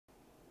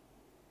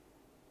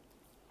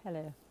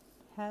Hello.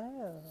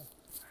 Hello.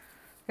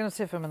 I'm gonna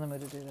see if I'm in the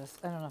mood to do this.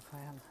 I don't know if I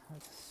am.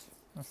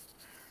 I'm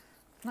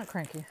not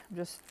cranky. I'm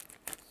just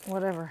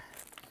whatever.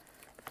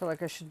 I feel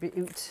like I should be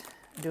out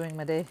doing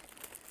my day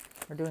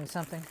or doing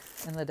something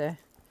in the day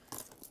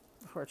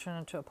before I turn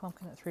into a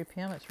pumpkin at 3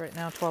 p.m. It's right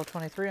now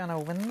 12:23 on a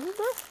Wednesday.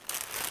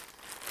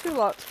 2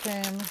 lots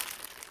came.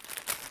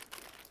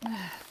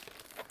 I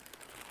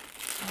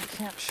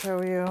can't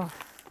show you.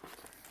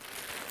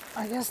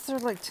 I guess they're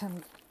like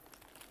 10.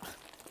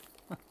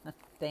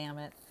 Damn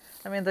it.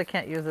 I mean, they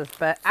can't use this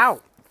bag.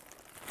 Ow!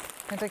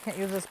 I think they can't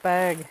use this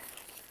bag.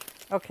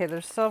 Okay,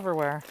 there's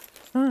silverware.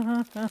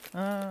 And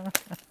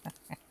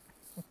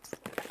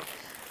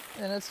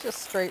it's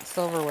just straight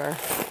silverware.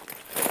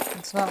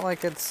 It's not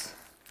like it's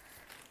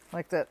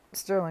like that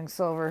sterling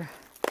silver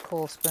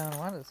cool spoon.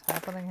 What is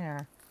happening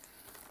here?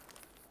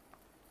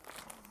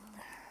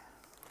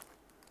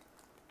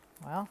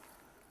 Well,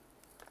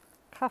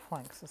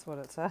 cufflinks is what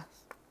it says.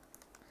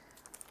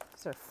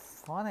 These are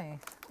funny.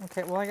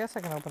 Okay, well, I guess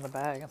I can open the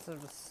bag instead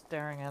of just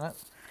staring at it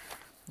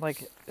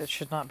like it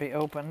should not be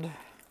opened.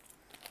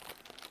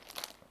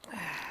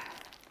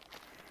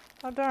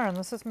 Oh, darn,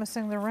 this is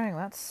missing the ring.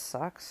 That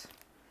sucks.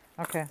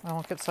 Okay, I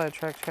won't get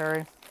sidetracked,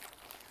 Harry.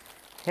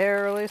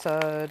 Harily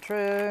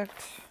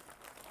sidetracked.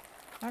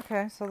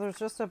 Okay, so there's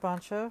just a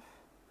bunch of,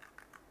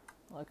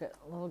 look at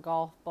little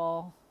golf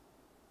ball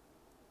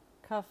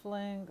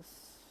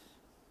cufflinks.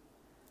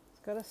 It's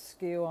got a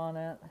skew on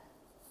it.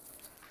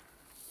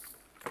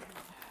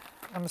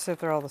 I'm gonna see if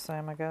they're all the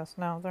same, I guess.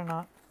 No, they're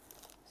not.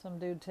 Some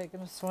dude taking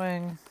a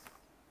swing.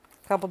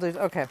 Couple dudes.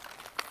 Okay.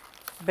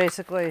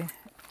 Basically,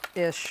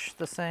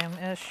 the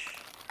same-ish.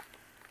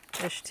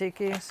 Ish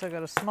tiki. So I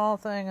got a small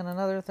thing and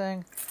another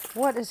thing.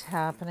 What is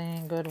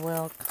happening,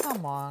 Goodwill?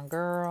 Come on,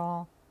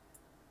 girl.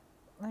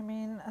 I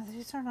mean,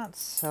 these are not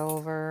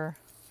silver.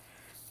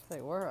 If they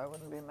were, I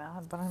wouldn't be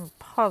mad, but I'm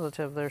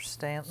positive they're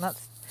stained. Well,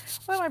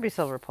 it might be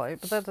silver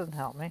plate, but that doesn't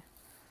help me.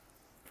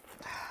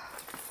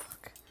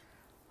 Fuck.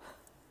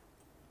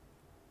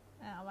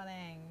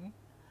 Happening.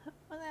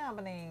 What's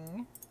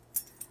happening?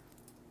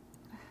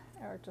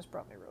 Eric just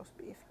brought me roast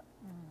beef.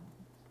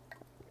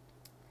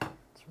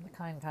 It's from the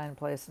Kind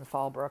place in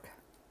Fallbrook.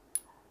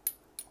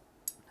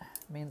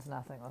 Means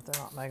nothing that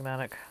they're not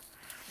magnetic.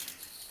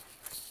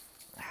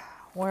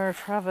 Where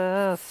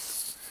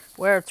Travis?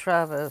 Where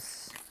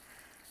Travis?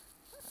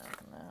 Oh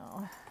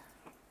no.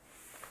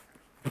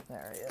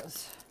 There he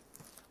is.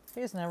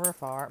 He's never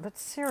far. But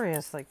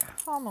seriously,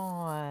 come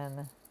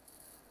on.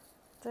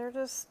 They're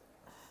just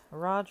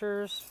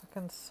Rogers,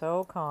 fucking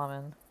so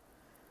common.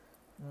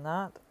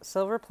 Not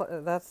silver.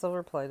 That's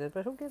silver plated,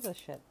 but who gives a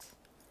shit?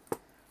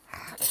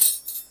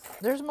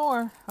 There's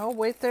more. Oh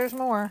wait, there's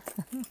more.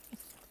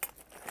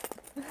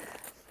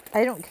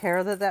 I don't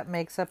care that that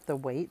makes up the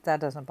weight.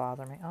 That doesn't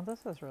bother me. Oh,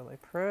 this is really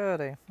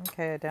pretty.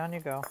 Okay, down you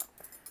go.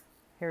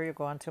 Here you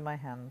go onto my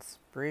hands.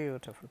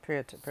 Beautiful,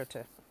 pretty,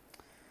 pretty.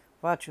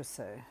 What you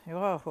say?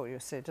 Oh, who you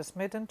say? Just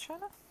made in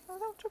China? Oh,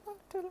 don't you want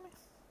to tell me?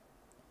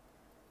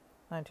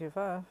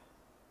 925.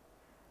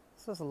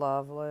 This is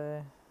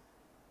lovely.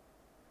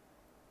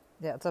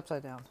 Yeah, it's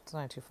upside down. It's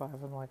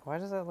 925. I'm like, why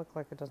does that look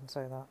like it doesn't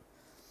say that?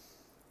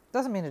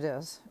 Doesn't mean it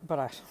is,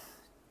 but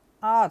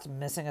oh, it's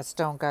missing a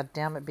stone. God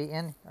damn it, be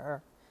in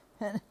here.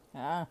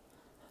 Ah.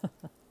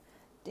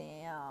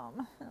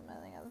 Damn. I'm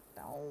missing a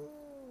stone.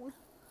 Look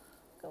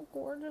how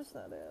gorgeous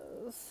that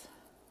is.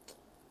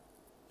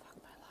 Fuck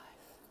my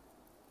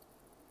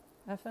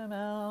life.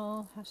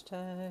 FML.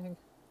 Hashtag.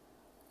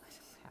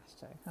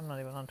 Hashtag. I'm not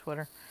even on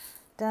Twitter.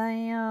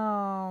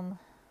 Damn.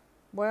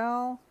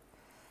 Well,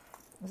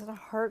 is it a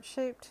heart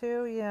shape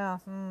too? Yeah.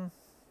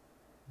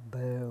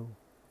 Boo.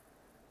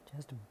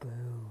 Just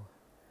boo.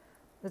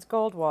 It's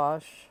gold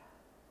wash.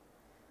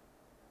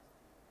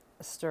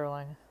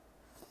 Sterling.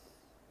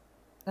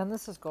 And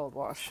this is gold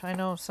wash. I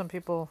know some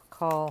people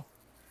call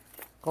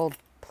gold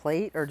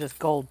plate or just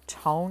gold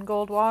tone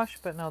gold wash,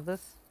 but no,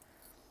 this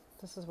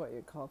is what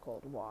you'd call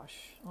gold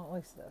wash. Well, at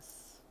least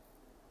this.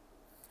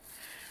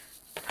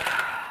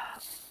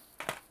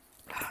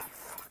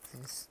 Fuck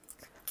these.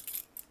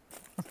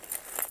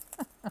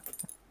 What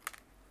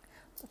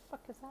the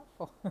fuck is that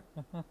for?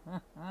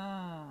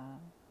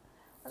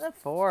 What's it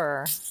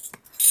for?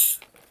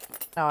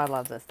 Oh, I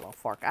love this little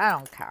fork. I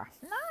don't care.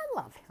 No, I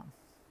love him.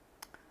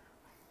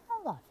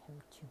 I love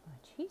him too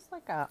much. He's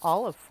like an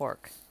olive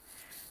fork.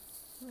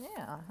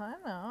 Yeah, I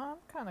know. I'm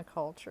kind of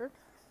cultured.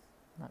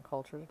 Not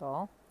cultured at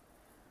all.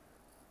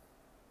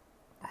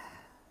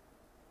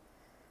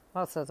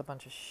 Well, it says a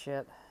bunch of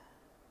shit.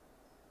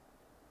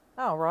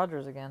 Oh,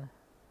 Rogers again.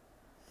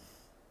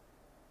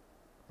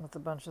 With a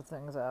bunch of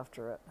things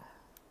after it.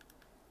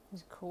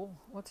 He's cool.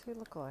 What's he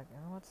look like?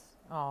 And what's...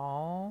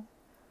 Oh.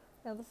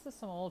 Yeah, this is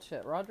some old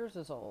shit. Rogers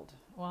is old.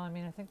 Well, I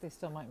mean, I think they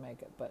still might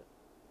make it, but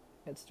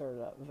it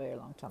started out a very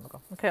long time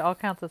ago. Okay, I'll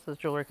count this as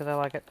jewelry because I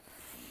like it.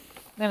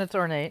 And it's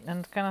ornate, and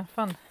it's kind of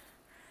fun.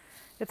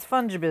 It's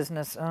funge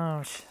business.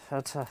 Oh,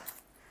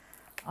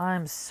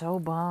 I'm so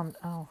bummed.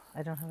 Oh,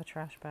 I don't have a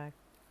trash bag.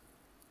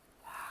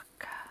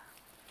 Fuck.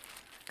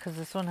 Because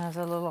this one has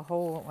a little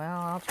hole. Well,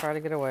 I'll try to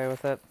get away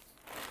with it.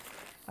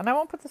 And I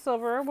won't put the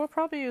silver. We'll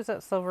probably use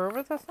that silver,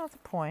 but that's not the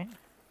point.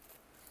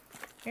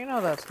 You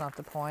know that's not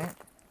the point.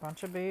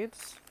 Bunch of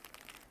beads.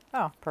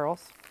 Oh,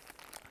 pearls.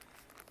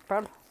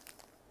 Pearl.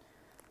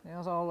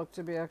 These all look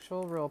to be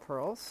actual real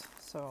pearls,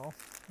 so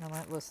I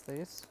might list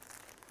these.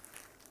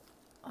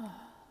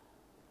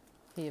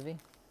 Heavy.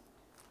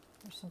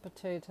 There's some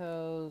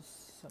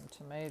potatoes, some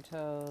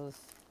tomatoes.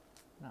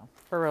 No,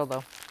 for real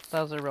though.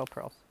 Those are real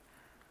pearls.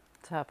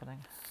 It's happening.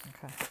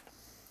 Okay.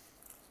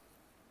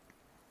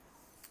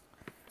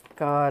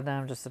 God,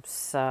 I'm just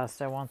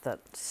obsessed. I want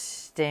that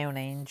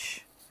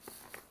Stonehenge.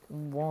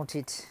 Want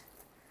it.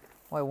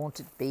 Oh, I want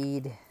it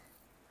bead.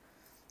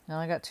 Now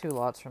I got 2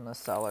 lots from the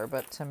seller,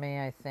 but to me,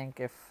 I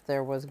think if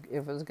it was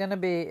gonna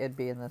be, it'd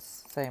be in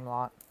this same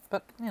lot.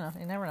 But you know,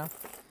 you never know.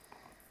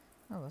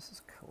 Oh, this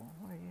is cool.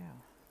 What are you?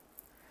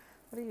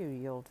 What are you,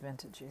 ye old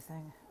vintagey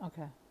thing?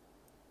 Okay.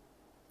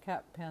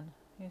 Cat pin.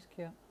 He's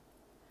cute.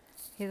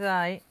 He's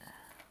aight.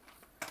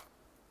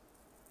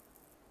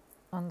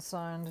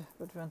 Unsigned,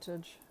 but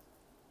vintage.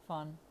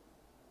 Fun.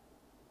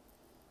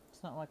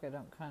 It's not like I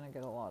don't kind of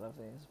get a lot of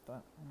these,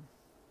 but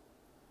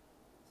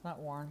it's not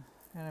worn.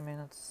 You know what I mean?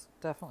 It's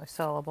definitely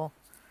sellable.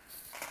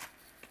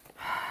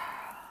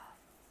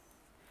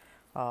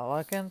 All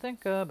I can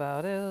think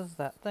about is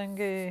that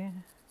thingy.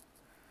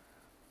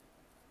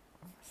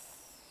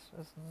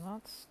 This is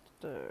not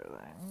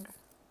sterling.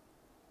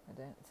 I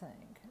don't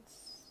think.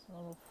 It's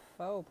little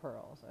faux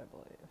pearls, I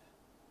believe.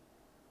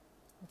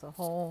 It's a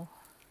whole...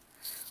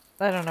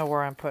 I don't know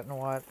where I'm putting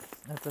what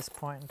at this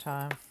point in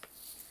time.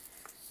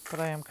 But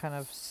I am kind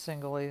of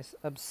singly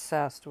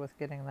obsessed with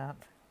getting that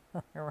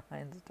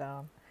rinds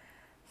down.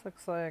 This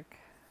looks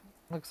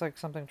like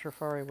something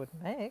Trifari would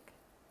make.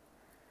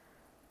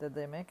 Did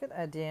they make it?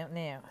 I don't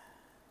know.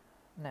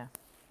 No.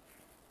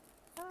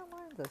 I don't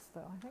mind this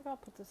though. I think I'll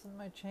put this in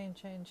my chain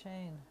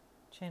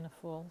of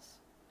fools.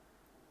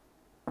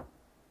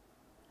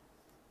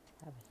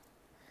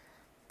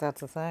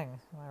 That's a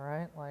thing, am I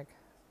right? Like,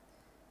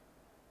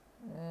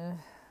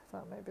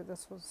 thought maybe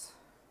this was.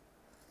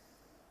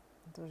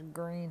 There's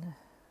green.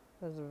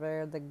 There's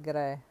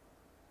verdigris.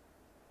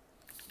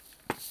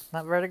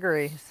 Not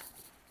verdigris.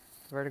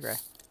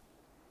 Verdigris.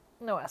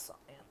 No S on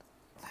it.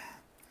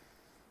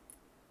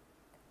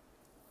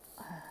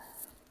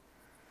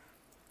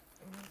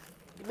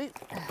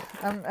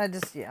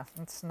 Yeah,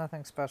 it's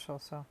nothing special,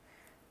 so.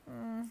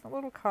 A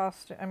little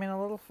costume,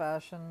 a little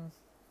fashion.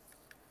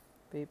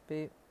 Beep,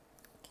 beep.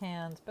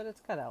 Cans, but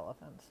it's got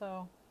elephant,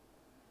 so.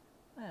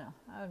 I don't know,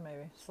 I would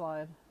maybe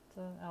slide. It's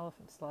an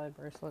elephant slide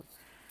bracelet.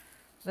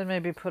 Then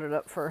maybe put it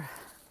up for.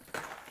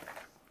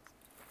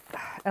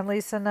 And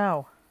Lisa,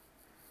 no.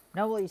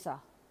 No,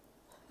 Lisa.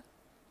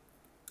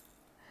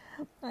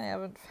 I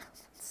haven't found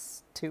that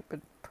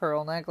stupid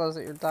pearl necklace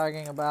that you're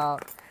talking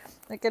about.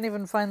 I can't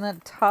even find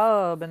that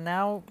tub. And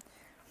now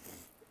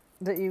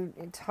that you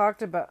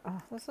talked about...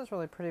 Oh, this is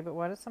really pretty, but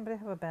why does somebody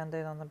have a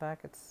Band-Aid on the back?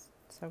 It's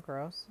so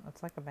gross.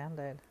 It's like a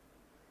Band-Aid.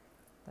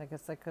 I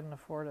guess they couldn't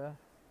afford a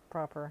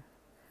proper...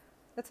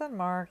 It's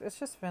unmarked. It's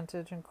just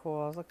vintage and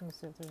cool. I was looking to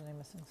see if there's any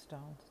missing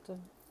stones. It's a,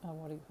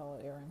 what do you call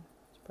it, earring.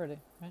 It's pretty,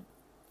 right?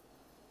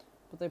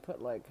 But they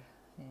put like...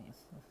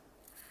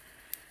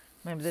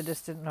 Maybe they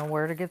just didn't know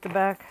where to get the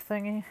back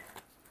thingy.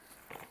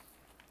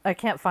 I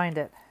can't find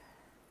it.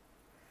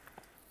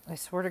 I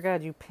swear to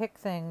God, you pick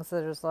things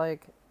that is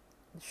like...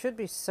 It should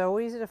be so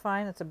easy to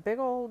find. It's a big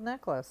old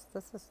necklace.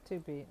 This is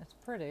 2-beat. It's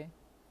pretty.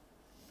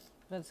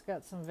 But it's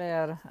got some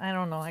ver. I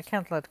don't know. I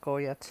can't let go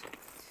yet.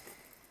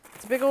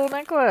 It's a big old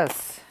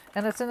necklace.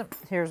 And it's in...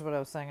 Here's what I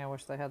was saying. I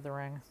wish they had the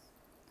ring.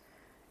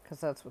 Because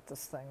that's what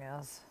this thing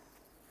is.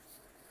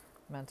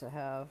 Meant to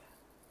have.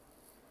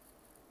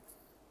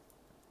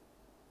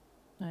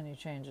 And you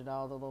change it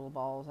all the little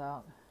balls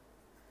out.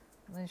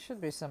 And they should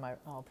be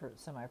semi-precious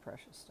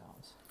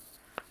stones.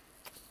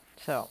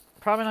 So,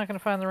 probably not going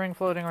to find the ring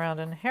floating around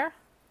in here.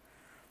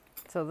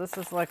 So this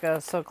is like a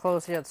so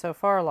close yet so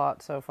far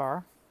lot so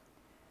far.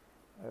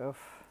 Oof.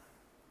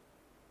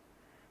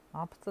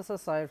 I'll put this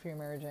aside for you,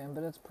 Mary Jane,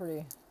 but it's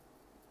pretty...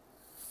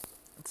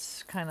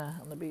 It's kind of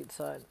on the beat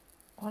side.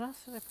 What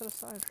else did I put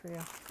aside for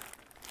you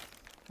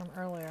from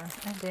earlier?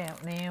 I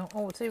don't know.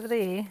 Oh, it's over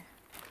there.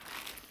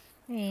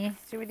 Yeah,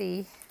 it's over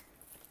there.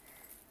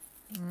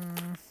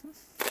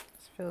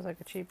 This feels like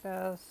a cheap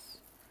ass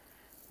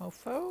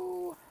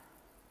mofo.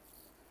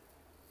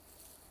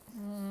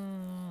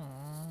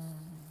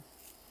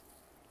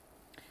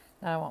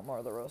 I want more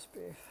of the roast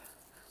beef.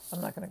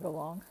 I'm not going to go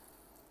long.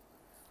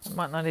 I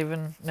might not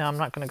even... No, I'm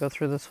not going to go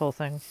through this whole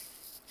thing.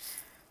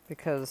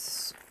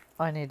 Because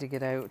I need to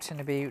get out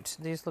and about.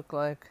 These look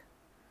like...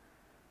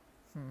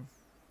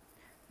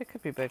 They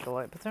could be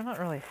Bakelite, but they're not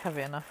really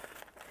heavy enough.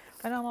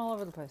 I know I'm all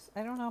over the place.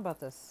 I don't know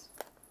about this.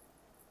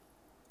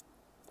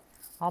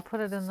 I'll put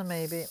it in the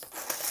maybe.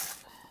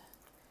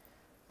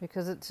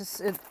 Because it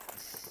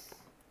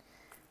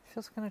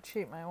feels kind of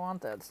cheap. I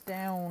want that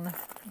down.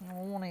 I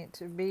want it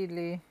to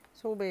badly.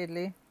 So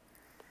badly.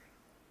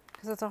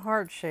 'Cause it's a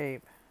heart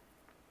shape.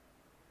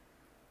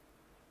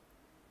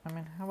 I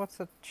mean, what's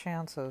the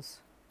chances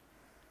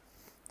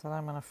that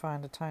I'm going to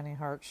find a tiny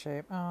heart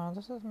shape? Oh,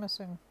 this is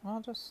missing. I'll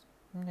just,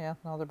 yeah,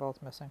 no, they're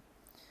both missing.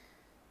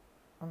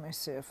 Let me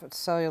see if it's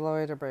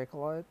celluloid or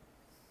bakelite.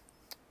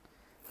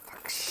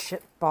 Fuck,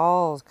 shit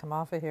balls, come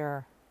off of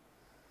here.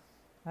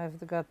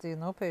 I've got the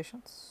no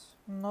patience.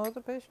 No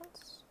other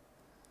patience.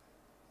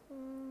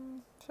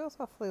 Feels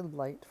awfully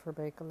light for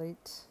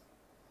bakelite.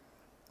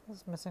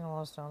 It's missing a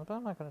lot of stones, but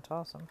I'm not going to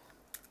toss them.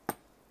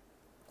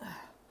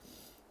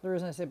 The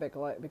reason I say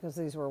bakelite, because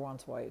these were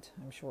once white,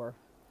 I'm sure.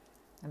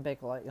 And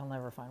bakelite, you'll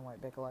never find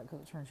white bakelite because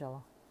it turns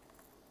yellow.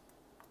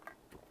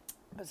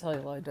 But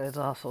celluloid is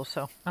also,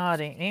 so. Oh, it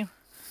ain't new.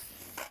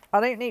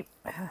 Oh, it ain't neat.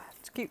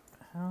 It's cute.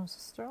 Oh, is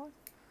this sterling?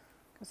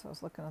 Guess I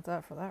was looking at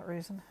that for that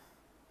reason.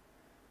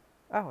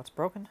 Oh, it's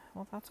broken.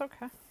 Well, that's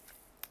okay.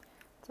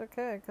 It's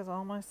okay, because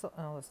all my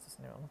oh, this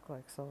doesn't even look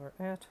like silver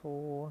at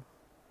all.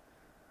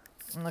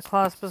 And the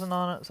clasp isn't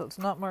on it, so it's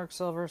not marked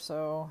silver,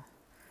 so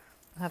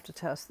I have to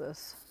test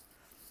this.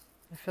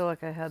 I feel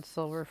like I had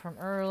silver from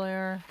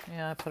earlier.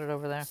 Yeah, I put it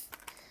over there.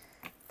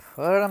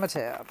 Put it on my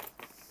tab.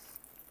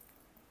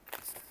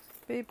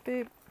 Beep,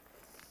 beep.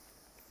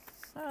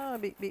 Oh,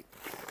 beep, beep.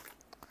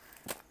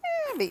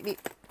 Yeah, beep, beep.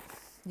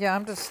 Yeah,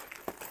 I'm just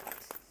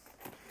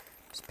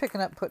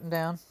picking up, putting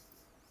down.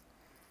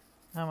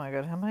 Oh my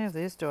god, how many of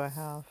these do I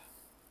have?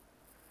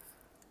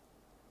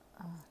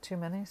 Too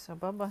many, so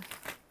bye-bye.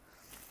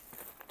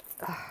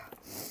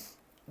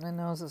 My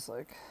nose is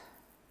like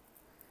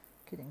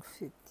getting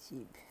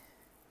fatigued.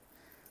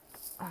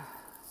 I'm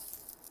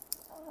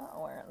not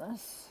wearing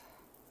this.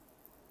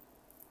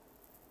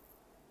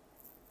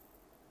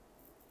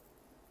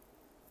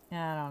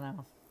 Yeah, I don't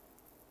know.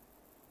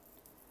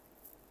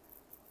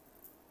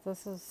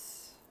 This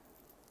is,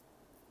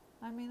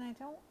 I mean, I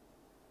don't.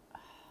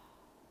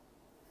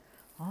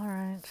 All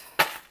right.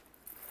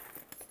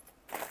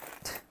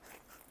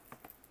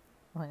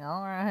 Like,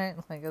 all right,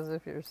 like as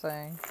if you're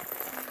saying,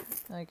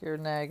 like you're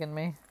nagging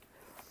me.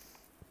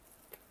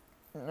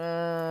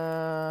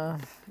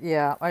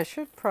 Yeah, I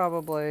should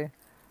probably,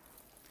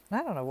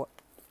 I don't know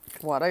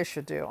what I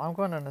should do. I'm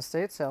going to an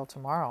estate sale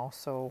tomorrow,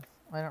 so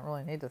I don't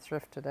really need to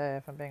thrift today,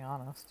 if I'm being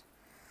honest.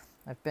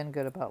 I've been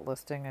good about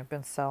listing. I've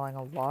been selling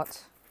a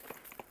lot.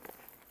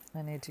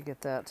 I need to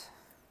get that.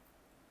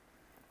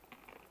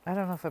 I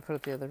don't know if I put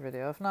it the other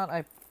video. If not,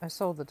 I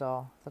sold the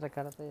doll that I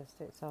got at the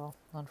estate sale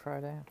on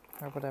Friday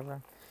or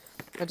whatever.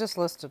 I just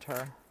listed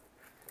her.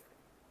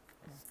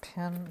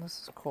 Pin,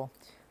 this is cool.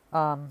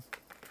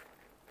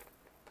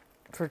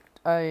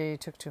 I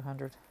took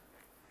 200.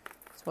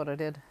 That's what I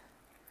did.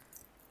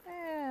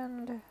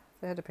 And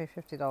they had to pay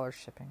 $50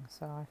 shipping,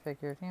 so I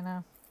figured, you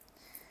know,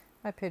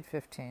 I paid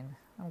 15.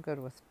 I'm good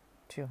with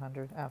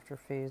 200 after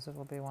fees.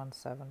 It'll be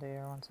 170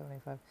 or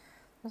 175.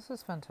 This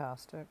is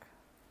fantastic.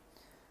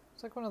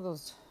 It's like one of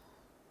those,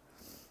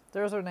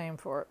 there's a name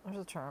for it. There's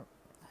a term.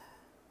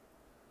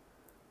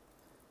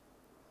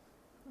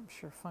 I'm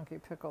sure Funky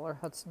Pickle or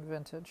Hudson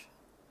Vintage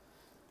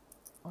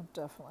will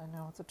definitely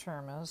know what the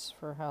term is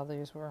for how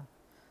these were.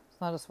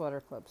 It's not a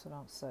sweater clip, so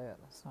don't say it.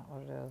 That's not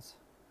what it is.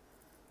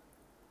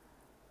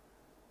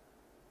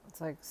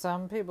 It's like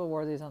some people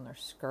wore these on their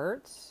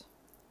skirts.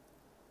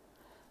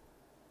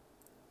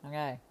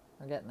 Okay,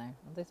 we're getting there.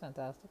 Aren't they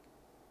fantastic?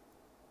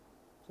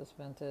 Just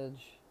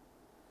vintage.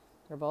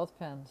 They're both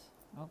pins.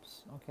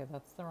 Oops, okay,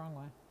 that's the wrong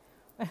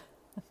way.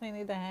 They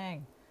need to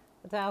hang.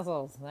 The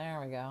tassels.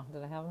 There we go.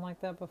 Did I have them like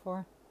that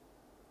before?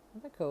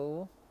 Aren't they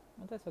cool?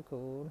 Aren't they so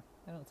cool?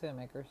 I don't see a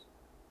makers.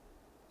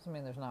 Doesn't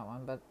mean there's not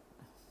one, but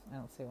I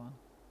don't see one.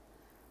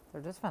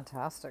 They're just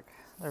fantastic.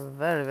 They're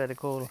very, very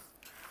cool.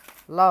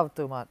 Love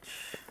too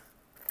much.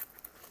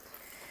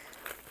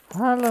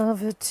 I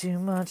love it too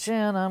much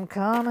and I'm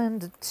coming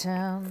to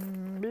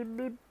town. Beep,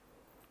 beep.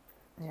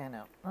 Yeah,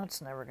 no,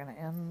 that's never gonna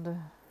end.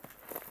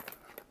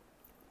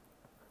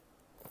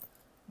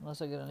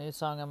 Unless I get a new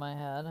song in my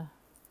head.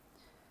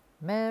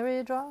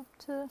 Mary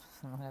dropped it.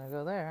 I'm gonna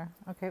go there.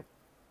 Okay.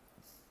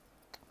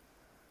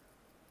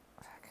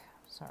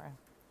 Sorry.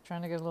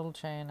 Trying to get a little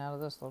chain out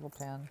of this little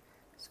pin.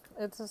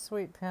 It's a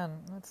sweet pin.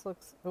 It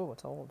looks, oh,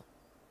 it's old.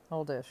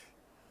 Oldish.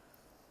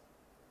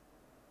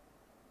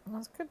 And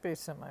this could be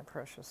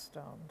semi-precious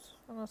stones.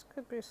 And this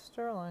could be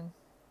sterling.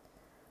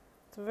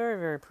 It's a very,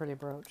 very pretty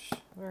brooch.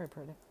 Very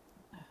pretty.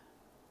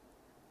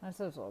 I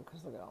said it's old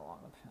because look at how long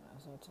the pin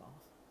is, that's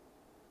all.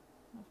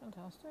 Isn't that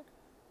fantastic?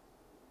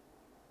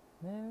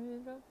 Mary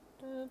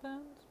dropped the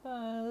dance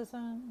by the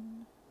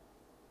sun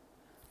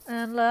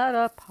and light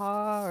up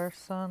our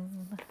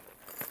sun.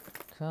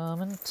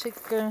 Come and take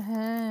her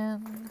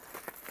hand.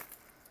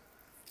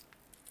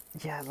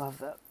 Yeah, I love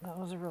that. That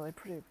was a really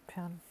pretty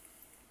pin.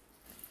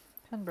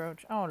 Pin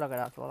brooch. Oh, look at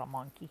that little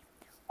monkey.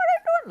 What are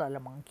you doing,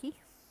 little monkey?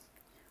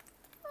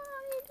 What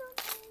are you doing,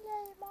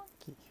 little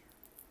monkey?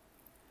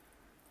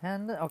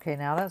 And, okay,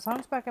 now that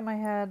song's back in my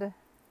head.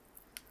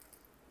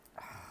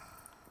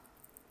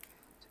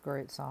 It's a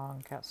great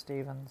song, Cat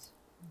Stevens.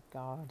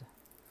 God.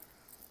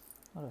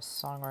 What a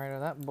songwriter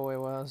that boy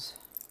was.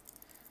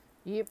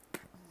 Yep.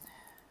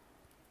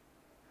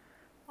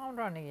 I'm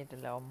trying to get the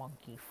little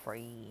monkey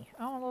free.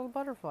 Oh, a little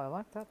butterfly. I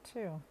like that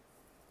too.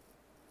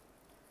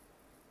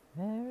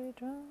 Mary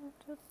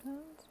dropped a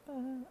bounce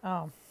back.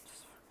 Oh,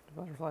 the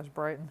butterfly's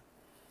Brighton.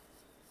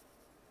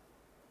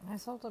 I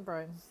sold it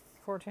Brighton.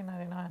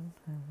 $14.99.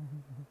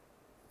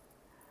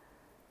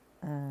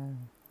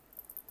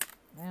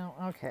 Now,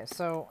 okay,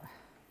 so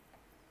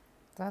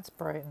that's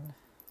Brighton.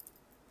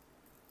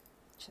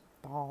 Shit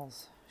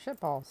balls. Shit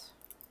balls.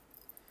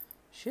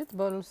 Shit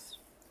balls.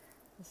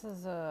 This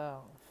is a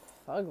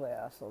ugly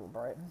ass little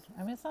Brighton.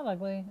 I mean, it's not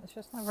ugly. It's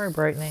just not very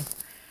Brighteny.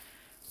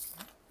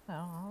 No,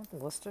 I'll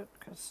list it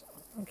because.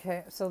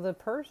 Okay, so the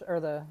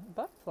the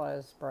butterfly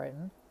is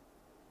Brighton.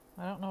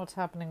 I don't know what's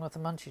happening with the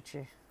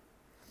Munchie.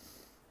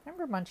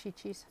 Remember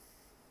Munchies?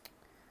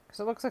 Because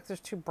it looks like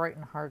there's 2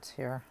 Brighton hearts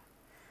here.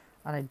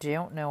 And I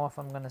don't know if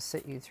I'm going to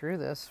sit you through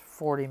this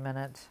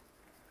 40-minute.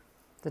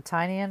 The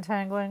tiny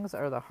entanglings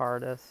are the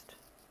hardest.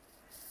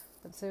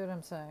 But see what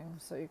I'm saying?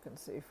 So you can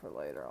see for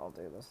later. I'll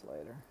do this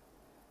later.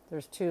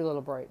 There's 2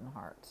 little Brighton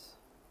hearts.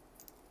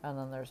 And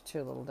then there's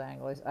 2 little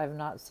danglies. I've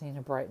not seen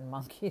a Brighton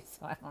monkey,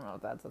 so I don't know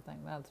if that's a thing.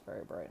 That's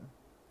very Brighton.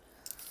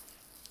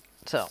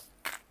 So.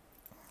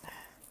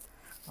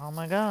 Oh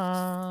my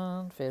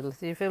god.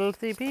 Filthy,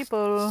 filthy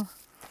people.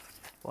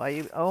 Why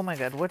you... Oh my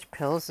god, which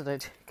pills did I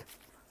take?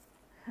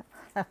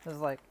 I was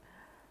like...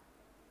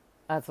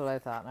 That's what I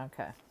thought.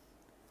 Okay.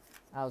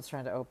 I was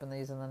trying to open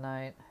these in the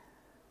night.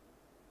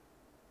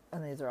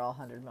 And these are all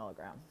 100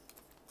 milligram.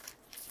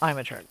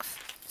 Imatrix.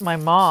 My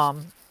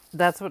mom...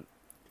 That's what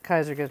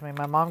Kaiser gives me.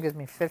 My mom gives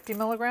me 50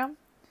 milligram.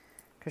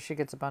 Because she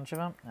gets a bunch of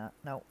them.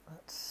 No,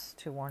 that's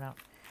too worn out.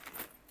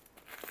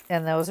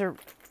 And those are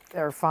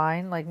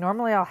fine. Like,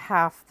 normally I'll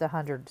half the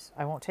hundreds.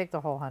 I won't take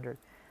the whole 100.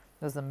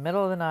 It was the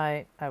middle of the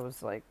night. I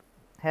was like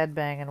head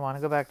banging, want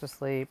to go back to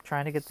sleep,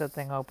 trying to get that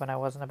thing open. I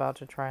wasn't about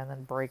to try and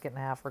then break it in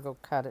half or go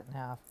cut it in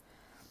half.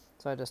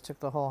 So I just took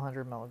the whole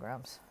 100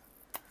 milligrams,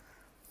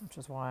 which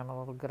is why I'm a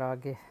little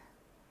groggy.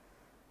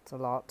 It's a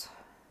lot.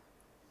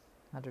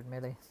 100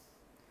 milli.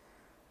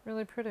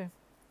 Really pretty.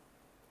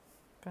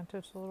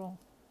 Vintage little.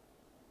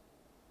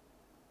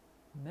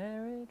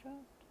 Mary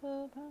dropped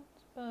a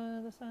bounce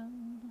by the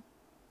sun.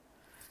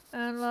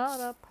 And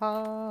Lotta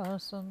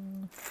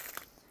Parson,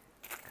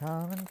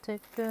 come and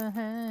take a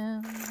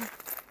hand.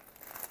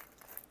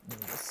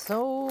 The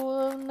soul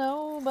of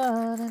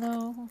nobody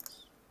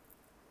knows.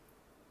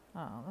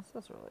 Oh,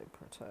 this is really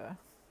pretty.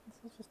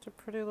 This is just a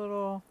pretty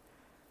little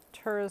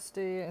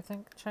touristy, I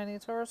think,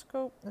 Chinese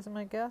horoscope, is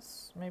my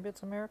guess. Maybe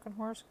it's American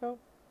horoscope.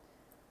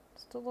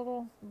 Just a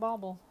little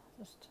bauble.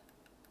 Just,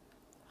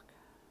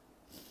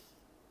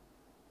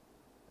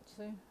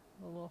 see?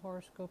 The little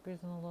horoscopies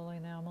and the little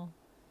enamel.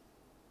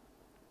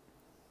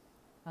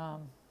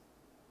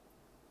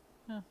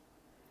 Yeah.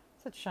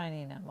 It's a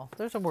shiny enamel.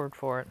 There's a word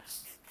for it.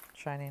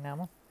 Shiny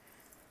enamel.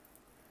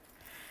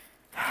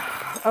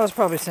 I was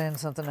probably saying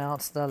something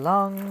else. The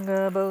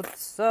longer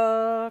boats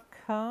are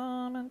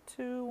coming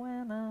to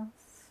win us.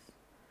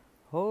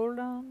 Hold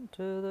on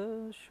to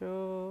the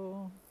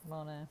shore.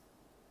 Monet.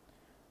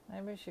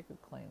 Maybe she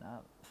could clean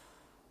up.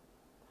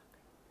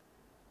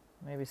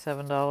 Maybe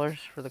 $7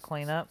 for the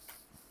cleanup.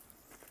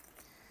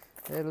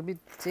 It'll be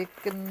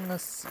taking the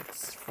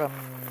seats from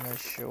the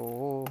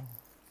shore.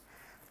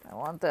 I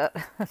want that,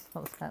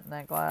 that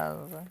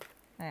necklace.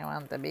 I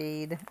want the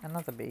bead.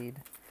 Not the bead.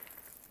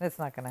 It's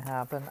not going to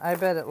happen. I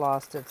bet it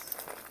lost its...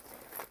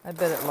 I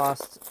bet it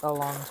lost a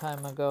long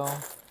time ago.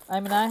 I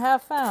mean, I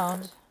have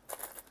found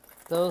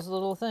those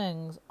little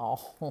things.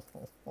 Oh,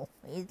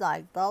 he's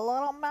like the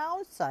little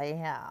mouse I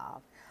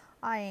have.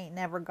 I ain't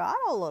never got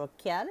a little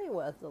kitty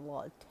with a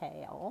little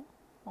tail.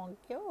 Oh,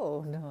 cute.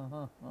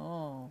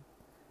 Oh,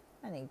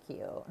 ain't he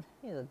cute?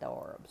 He's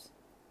adorbs.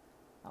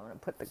 I'm going to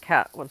put the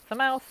cat with the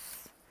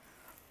mouse.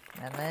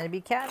 And then it'd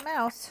be cat and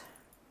mouse.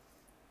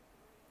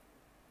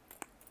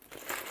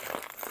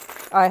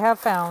 I have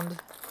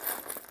found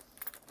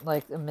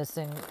like a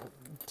missing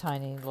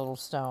tiny little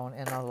stone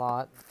in a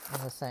lot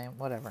in the same,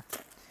 whatever.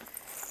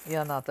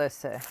 You know what they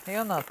say.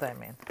 You know what they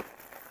mean.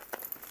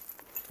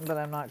 But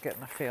I'm not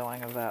getting a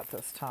feeling of that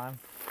this time.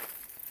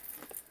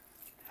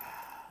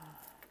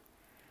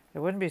 It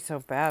wouldn't be so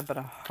bad, but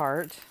a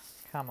heart?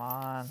 Come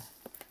on.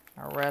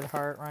 A red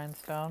heart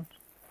rhinestone?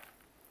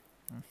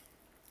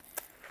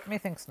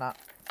 Methinks not.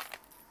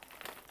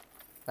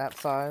 That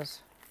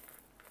size.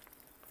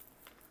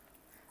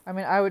 I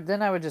mean, I would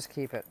just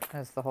keep it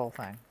as the whole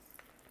thing.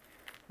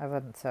 I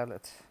wouldn't sell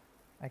it.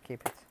 I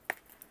keep it.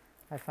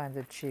 I find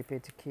it cheapy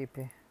to keep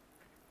it.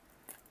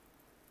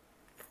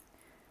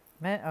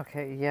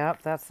 Okay,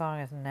 yep, that song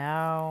is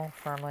now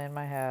firmly in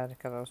my head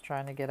because I was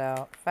trying to get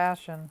out.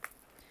 Fashion.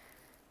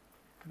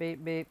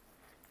 Beep, beep.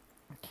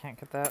 I can't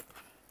get that.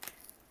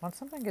 Once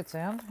something gets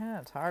in, yeah,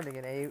 it's hard to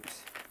get out.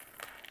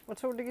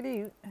 What's hard to get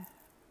out?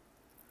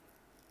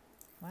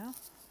 Well,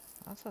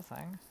 that's the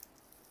thing.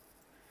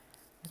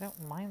 I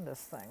don't mind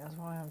this thing. That's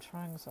why I'm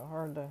trying so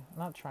hard to...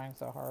 Not trying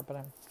so hard, but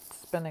I'm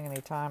spending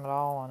any time at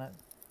all on it.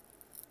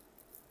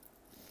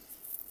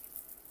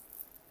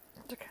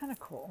 They're kind of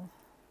cool.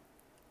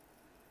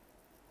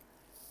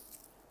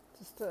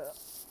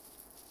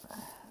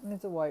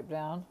 needs a wipe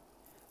down.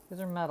 These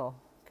are metal.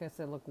 In case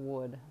they look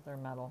wood, they're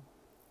metal.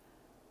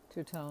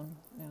 Two-tone,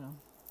 you know.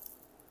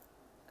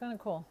 Kind of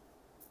cool.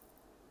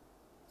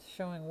 It's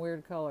showing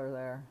weird color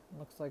there.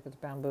 Looks like it's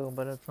bamboo,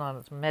 but it's not.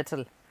 It's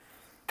metal.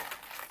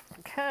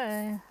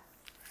 Okay.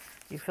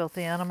 You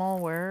filthy animal.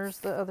 Where's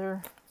the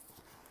other?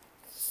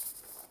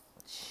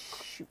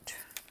 Shoot.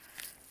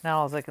 Now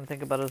all I can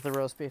think about is the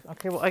roast beef.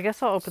 Okay, well, I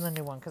guess I'll open the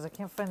new one because I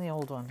can't find the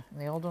old one.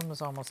 And the old one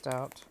was almost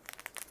out.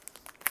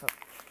 Oh.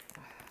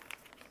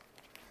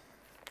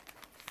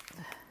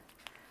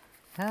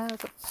 Has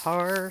a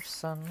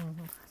parson.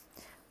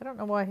 I don't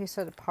know why he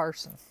said a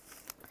parson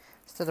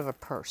instead of a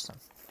person.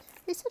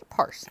 He said a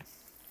parson.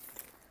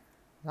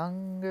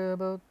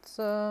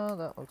 Langabotza.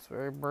 That looks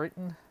very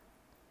Brighton.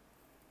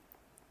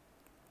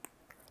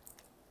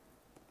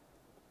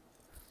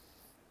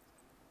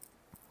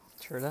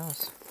 Sure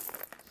does.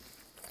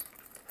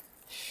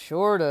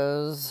 Sure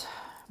does.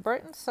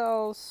 Brighton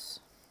sells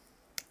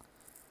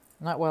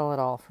not well at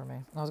all for me.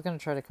 I was going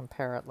to try to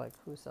compare it, like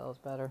who sells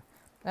better.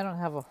 I don't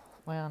have a,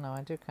 well, no,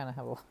 I do kind of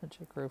have a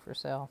Logic Crew for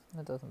sale.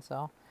 It doesn't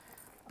sell.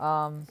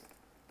 Well,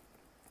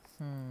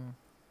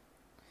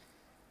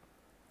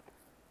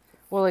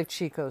 like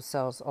Chico's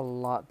sells a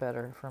lot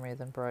better for me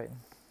than Brighton.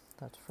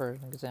 That's for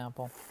an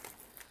example.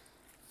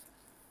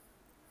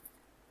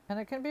 And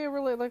it can be a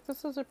really, like,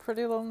 this is a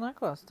pretty little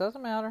necklace.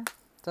 Doesn't matter.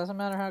 Doesn't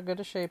matter how good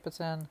a shape it's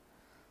in.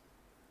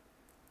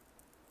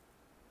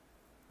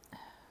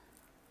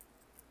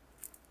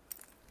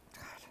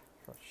 God,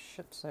 for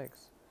shit's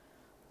sakes.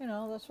 You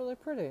know, that's really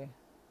pretty.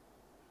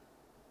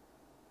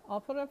 I'll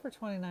put it up for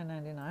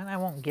 $29.99. I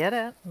won't get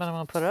it, but I'm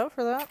going to put it up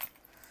for that.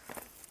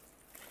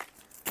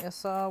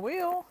 Yes, I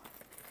will.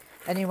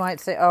 And you might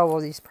say, oh, well,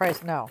 these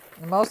price, no.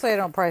 Mostly I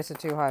don't price it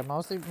too high.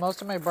 Most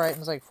of my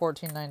Brighton's like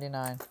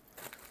 $14.99.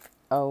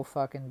 Oh,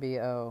 fucking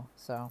B-O.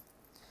 So,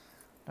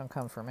 don't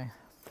come for me.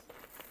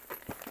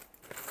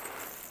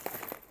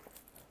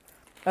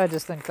 I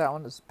just think that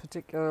one is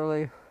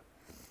particularly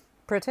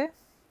pretty.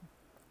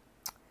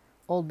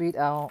 Old beat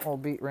owl,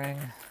 old beat ring.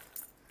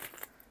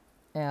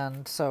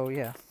 And so,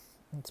 yeah,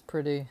 it's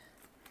pretty.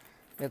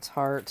 It's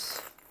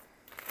hearts.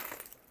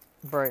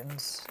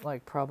 Brighton's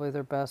like probably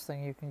their best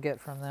thing you can get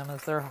from them.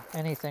 Is there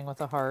anything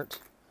with a heart?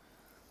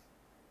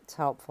 It's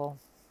helpful.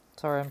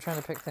 Sorry, I'm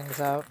trying to pick things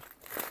out.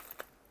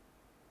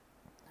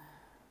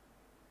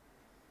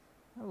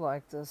 I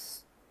like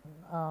this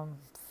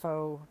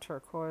faux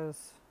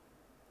turquoise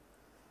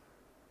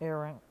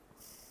earring.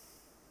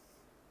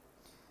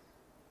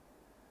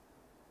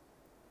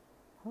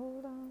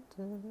 Hold on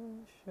to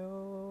the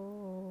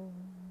show.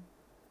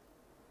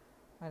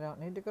 I don't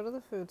need to go to the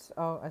food store.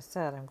 Oh, I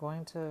said I'm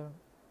going to. I'm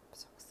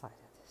so excited.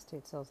 The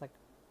estate sales, like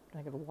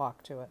I could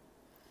walk to it.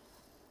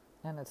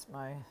 And it's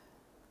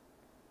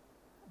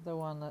the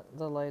one that,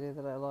 the lady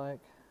that I like.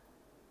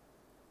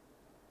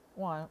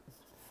 What?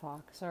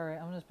 Fuck, sorry.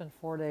 I'm gonna spend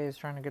 4 days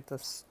trying to get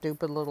this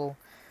stupid little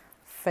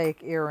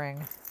fake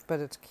earring, but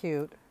it's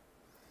cute.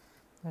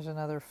 There's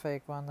another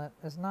fake one that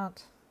is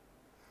not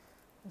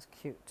as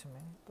cute to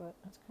me, but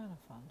it's kind of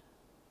fun.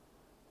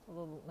 A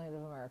little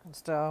Native American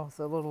style with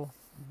a little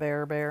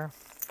bear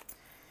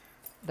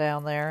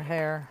down there,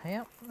 hair.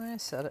 Yep, I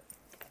said it.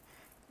 I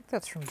think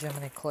that's from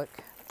Jiminy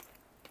Click.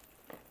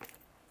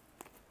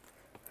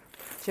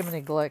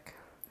 Jiminy Glick.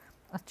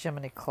 Not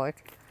Jiminy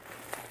Click.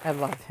 I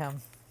love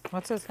him.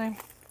 What's his name?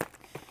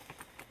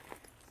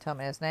 Tell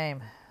me his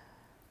name.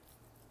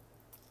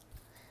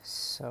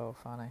 So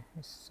funny.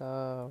 He's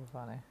so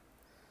funny.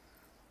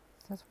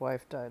 His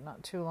wife died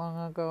not too long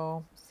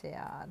ago.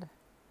 Sad.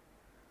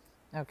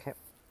 Okay.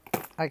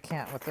 I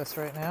can't with this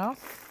right now.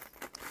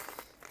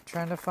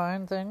 Trying to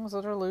find things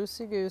that are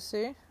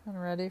loosey-goosey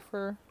and ready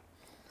for...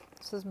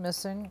 This is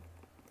missing.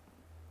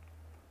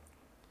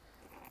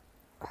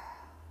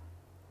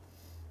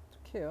 It's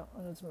cute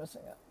and it's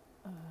missing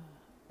a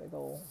big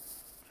old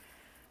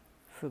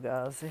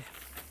Fugazi.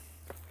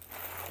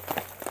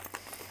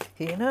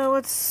 You know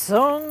what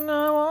song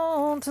I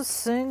want to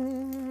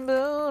sing,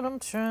 but I'm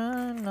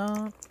trying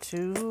not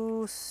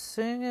to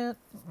sing it.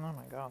 Oh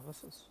my god,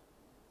 this is...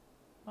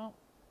 Oh.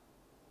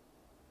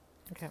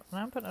 Okay, now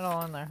I'm putting it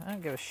all in there. I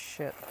don't give a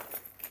shit.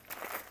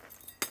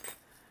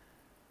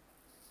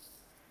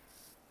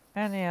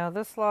 And yeah,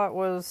 this lot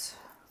was...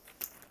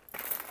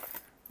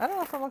 I don't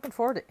know if I'm looking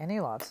forward to any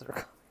lots that are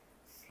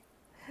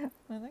coming.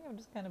 I think I've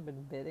just kind of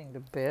been bidding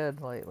to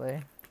bid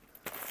lately.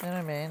 You know what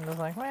I mean? It's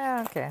like,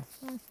 well, okay.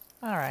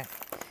 Alright.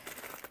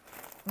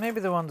 Maybe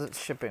the ones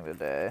that's shipping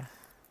today.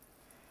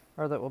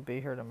 Or that will be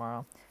here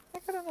tomorrow. I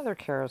got another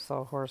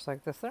carousel horse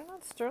like this. They're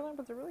not sterling,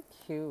 but they're really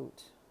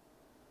cute.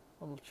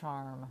 Little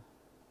charm.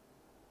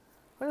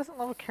 Who doesn't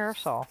love a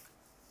carousel?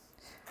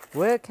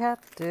 We're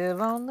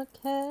captive on the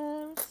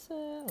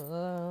carousel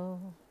of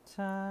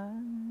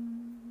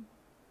time.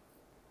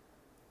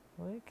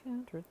 We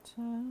can't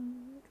return.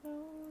 We can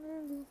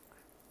only look.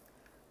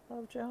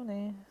 Love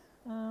Joni.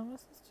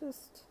 This is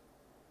just...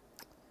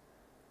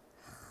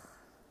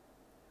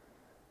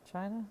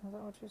 China? Is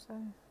that what you say?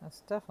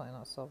 That's definitely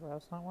not silver.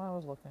 That's not what I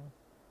was looking.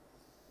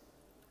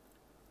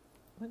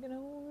 We can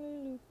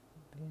only look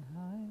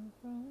behind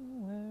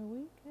from where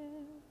we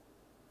came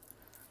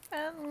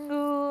and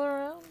go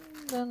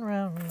round and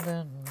round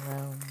and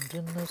round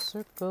in the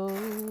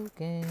circle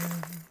game.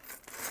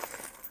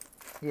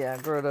 Yeah,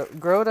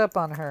 growed up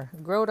on her.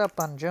 Growed up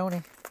on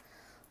Joni.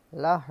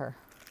 Love her.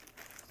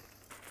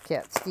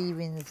 Cat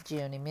Stevens,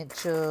 Joni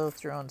Mitchell,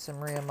 throwing some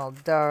Maria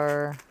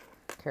Muldaur,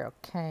 Carole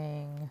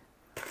King.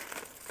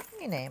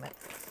 You name it.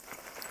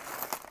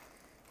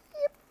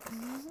 Yep.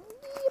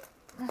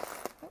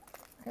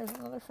 Here's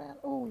another fan.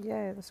 Oh,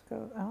 yay, let's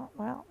go. Oh,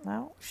 well,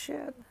 no,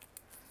 shit.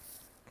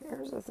 Okay,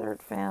 here's a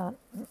third fan.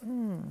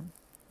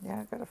 Yeah,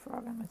 I got a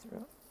frog in my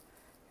throat.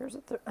 Here's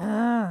a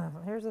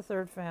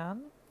third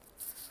fan.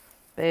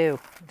 Boo.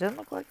 Didn't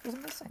look like it was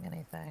missing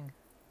anything.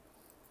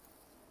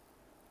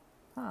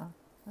 Huh.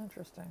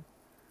 Interesting.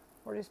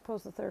 Where do you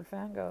suppose the third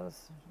fan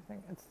goes? I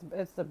think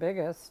it's the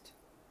biggest.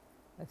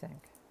 I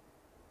think.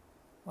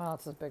 Well,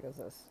 it's as big as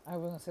this. I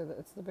wouldn't say that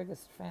it's the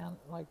biggest fan,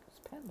 like it's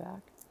pinned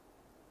back.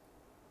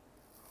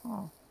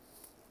 Huh.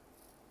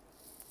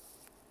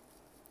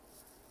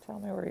 Tell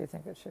me where you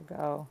think it should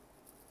go.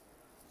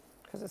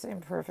 Because it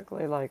seemed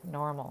perfectly, like,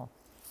 normal.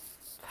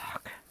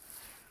 Fuck.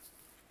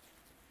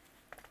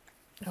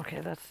 Okay,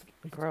 that's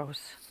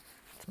gross.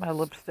 It's my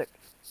lipstick.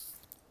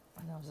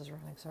 My nose is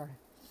running, sorry.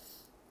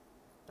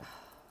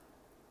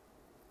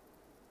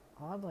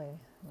 Oddly,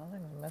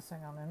 nothing's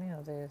missing on any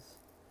of these.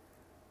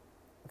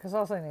 Because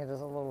all I need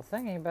is a little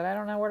thingy, but I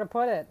don't know where to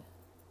put it.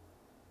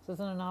 This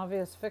isn't an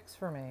obvious fix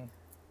for me.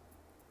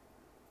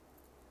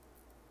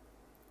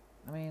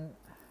 I mean,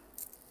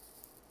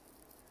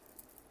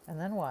 and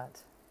then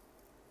what?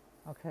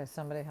 Okay,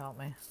 somebody help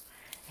me.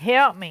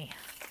 Help me.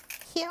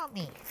 Help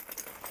me.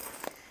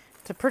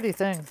 It's a pretty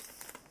thing.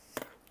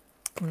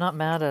 I'm not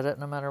mad at it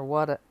no matter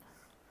what it.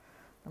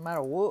 No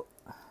matter what.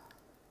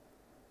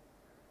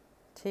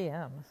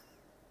 TM.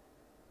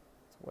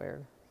 It's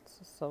weird.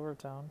 It's a silver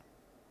tone.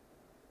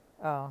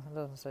 Oh, it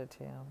doesn't say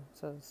TM. It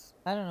says,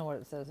 I don't know what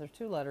it says. There's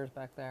 2 letters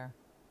back there.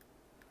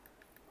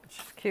 Which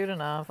is cute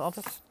enough. I'll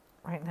just,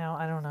 right now,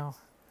 I don't know.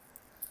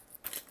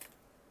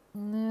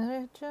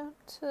 Never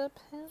jumped up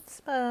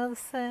pants by the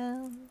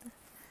sand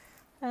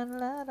and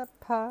let a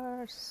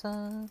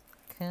parson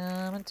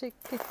come and take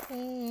your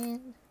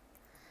hand.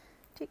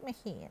 Take my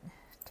hand.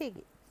 Take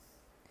it.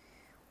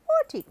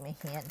 Or take my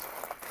hand.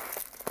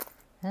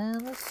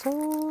 And the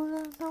soul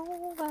of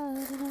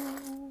nobody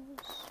knows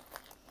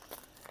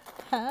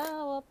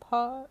how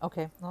apart.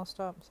 Okay, I'll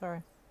stop.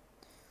 Sorry.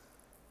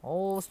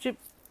 Oh, Stoop.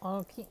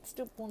 Oh,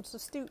 Stoop wants to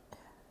stoot.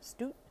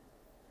 Stoot.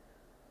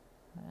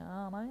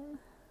 Yeah, man.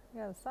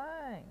 You gotta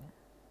sing.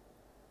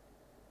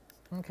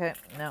 Okay,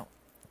 no.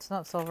 It's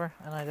not silver,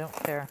 and I don't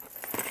care.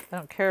 I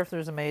don't care if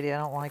there's a matey. I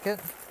don't like it.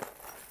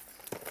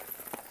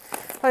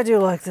 I do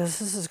like this.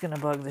 This is gonna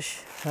bug the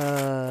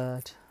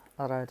shit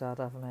right out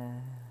of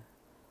me.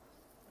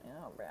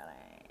 Oh,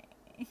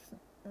 really?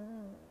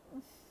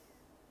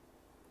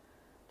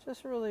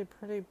 Just really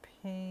pretty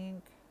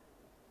pink.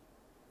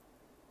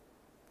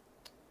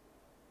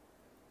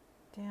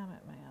 Damn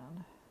it,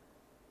 man.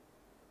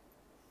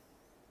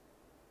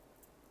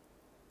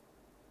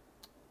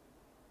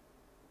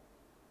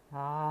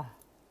 Ah,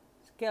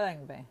 it's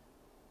killing me.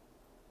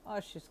 Oh,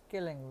 she's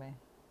killing me.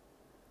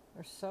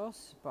 They're so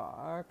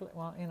sparkly.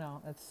 Well, you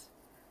know,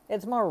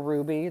 it's more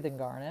ruby than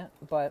garnet,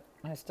 but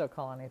I still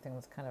call anything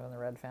that's kind of in the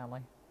red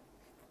family.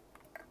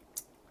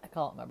 I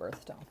call it my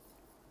birthstone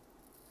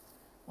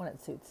when it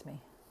suits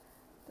me.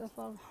 Just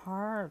love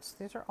hearts.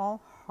 These are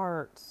all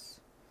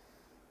hearts.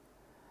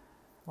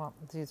 Well,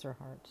 these are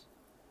hearts.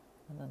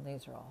 And then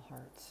these are all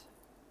hearts.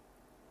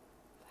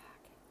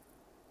 Fuck.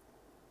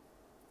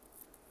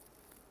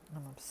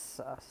 I'm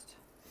obsessed.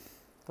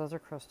 Those are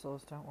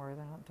crystals. Don't worry,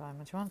 they're not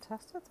diamonds. You want to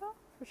test it, though,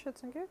 for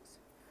shits and gigs?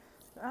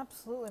 They're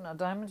absolutely not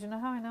diamonds. You know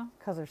how I know?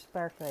 Because they're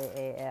sparkly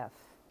AF.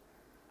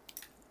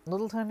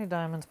 Little tiny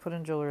diamonds put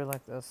in jewelry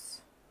like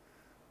this.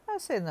 I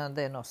say no,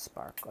 they no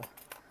sparkle.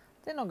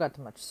 They don't got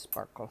much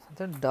sparkle.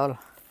 They're dull.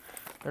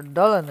 They're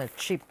dull and they're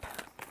cheap.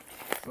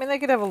 I mean, they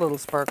could have a little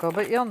sparkle,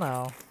 but you'll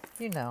know.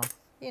 You know.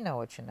 You know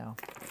what you know.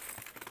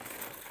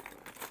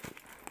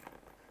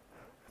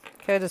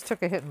 Okay, I just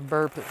took a hit and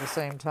burped at the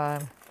same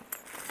time.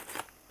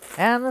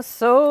 And the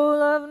soul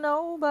of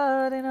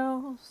nobody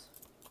knows.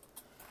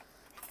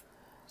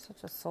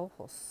 Such a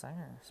soulful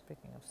singer,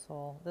 speaking of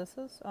soul. This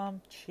is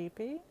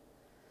Cheapy.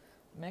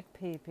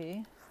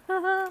 McPeepee.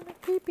 Haha,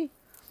 McPeepee.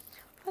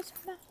 What's the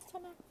matter,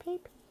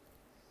 McPeepee?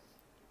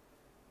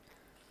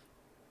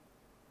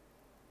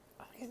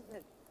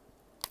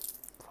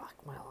 Fuck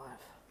my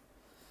life.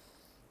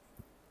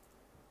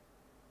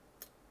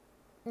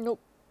 Nope.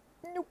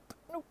 Nope.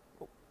 Nope.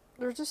 Nope.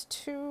 They're just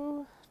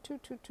two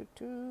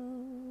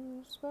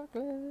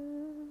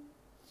sparkling.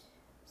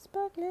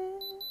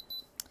 Sparkling.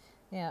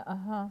 Yeah,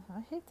 I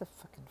hate the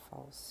fucking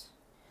false.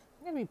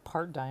 I'm gonna be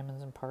part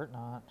diamonds and part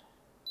not.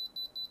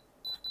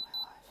 Fuck my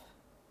life.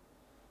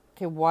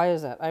 Okay, why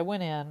is that? I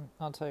went in.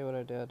 I'll tell you what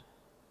I did.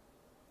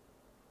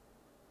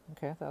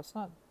 Okay, that's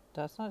not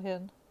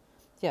hidden.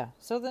 Yeah,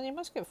 so then you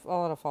must get a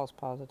lot of false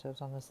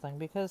positives on this thing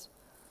because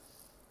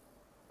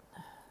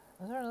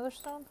Is there another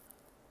stone?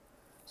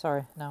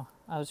 Sorry, no.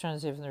 I was trying to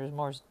see if there's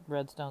more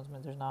red stones,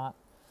 but there's not.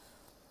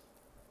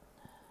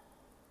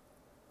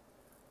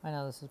 I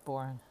know this is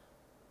boring.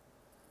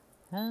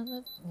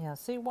 And yeah,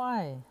 see,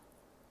 why?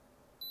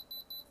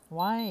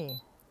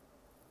 Why?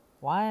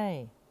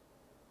 Why?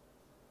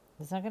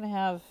 It's not going to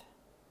have...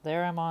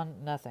 There I'm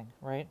on nothing,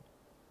 right?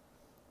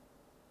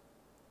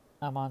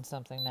 I'm on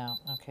something now.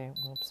 Okay,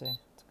 whoopsie.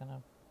 It's going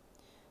to...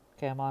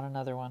 Okay, I'm on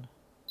another one.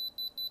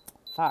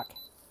 Fuck.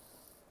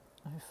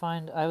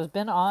 I was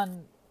been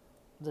on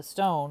the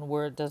stone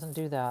where it doesn't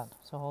do that.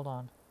 So hold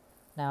on.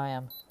 Now I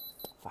am.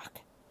 Fuck.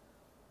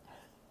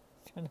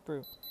 Trying to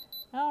prove.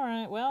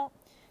 Alright, well,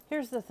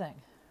 here's the thing.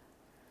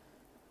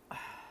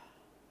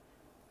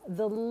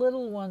 The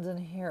little ones in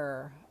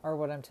here are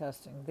what I'm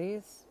testing.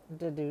 These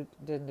didn't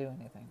do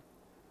anything.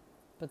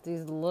 But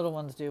these little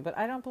ones do. But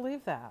I don't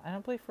believe that. I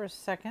don't believe for a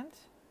second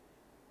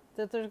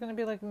that there's going to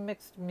be like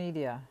mixed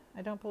media.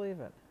 I don't believe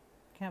it.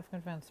 Can't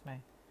convince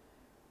me.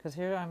 Because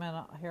here I'm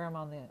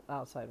on the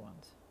outside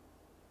ones.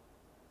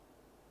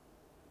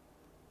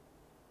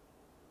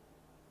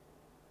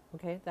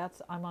 Okay,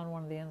 I'm on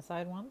one of the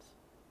inside ones.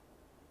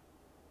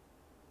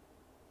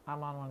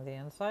 I'm on one of the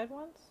inside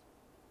ones.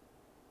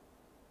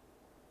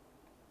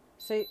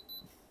 See,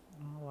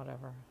 oh,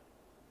 whatever.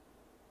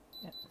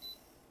 Yep.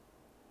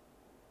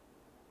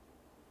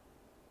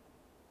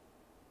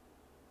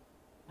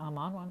 I'm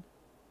on one.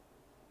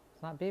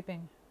 It's not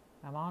beeping.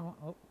 I'm on one.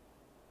 Oh,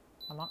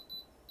 I'm on.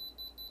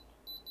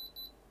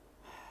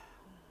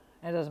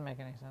 It doesn't make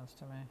any sense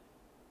to me.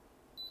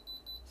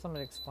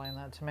 Somebody explain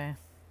that to me.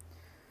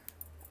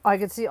 I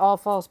could see all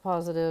false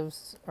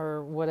positives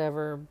or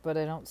whatever, but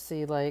I don't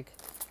see like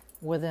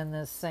within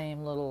this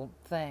same little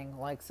thing,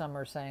 like some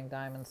are saying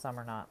diamond, some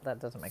are not. That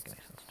doesn't make any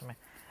sense to me.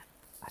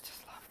 I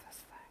just love this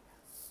thing.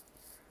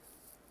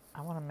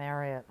 I want to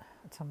marry it.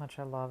 That's how much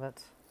I love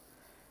it.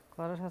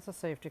 Glad it has a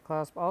safety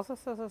clasp. Also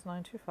says it's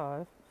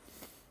 925.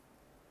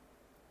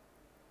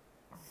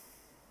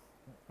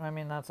 I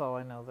mean, that's all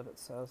I know that it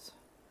says.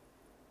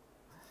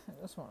 I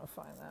just want to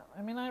find that.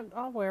 I mean,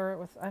 I'll wear it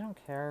with, I don't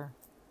care.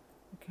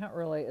 I can't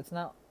really, it's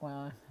not,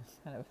 well, it's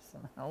kind of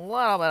a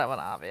little bit of an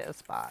obvious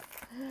spot.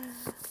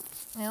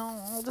 You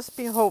know, I'll just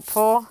be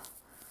hopeful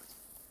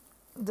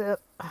that,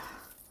 I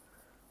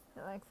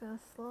like this,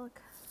 look.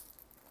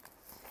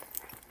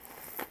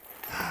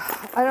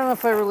 I don't know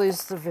if I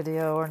released the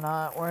video or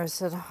not where I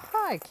said,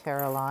 hi,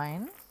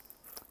 Caroline.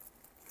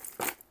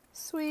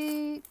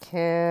 Sweet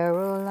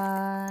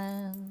Caroline.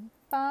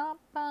 Bum,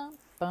 bum,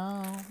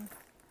 bum.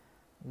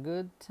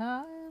 Good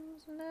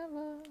times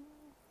never.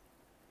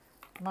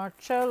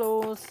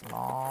 Marcello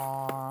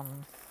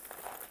Swan.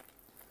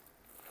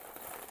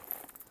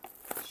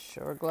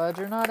 Sure glad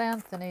you're not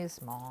Anthony's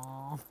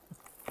mom.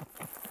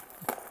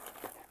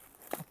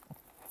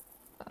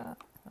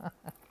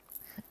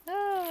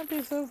 That'd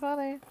be so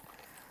funny.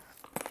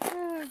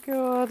 Oh,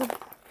 God.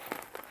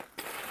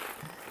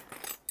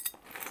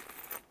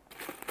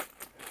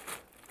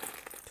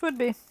 Twould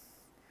be.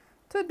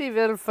 Twould be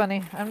very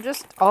funny.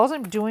 All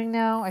I'm doing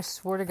now, I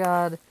swear to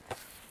God.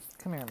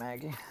 Come here,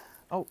 Maggie.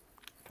 Oh.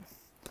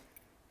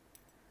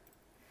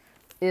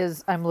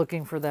 I'm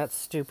looking for that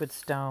stupid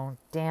stone.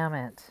 Damn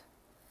it.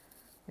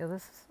 Yeah,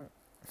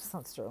 it's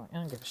not sterling. I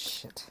don't give a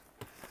shit.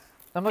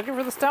 I'm looking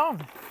for the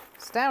stone.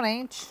 Stone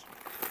H.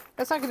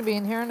 That's not going to be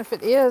in here, and if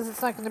it is,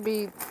 it's not going to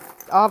be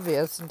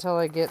obvious until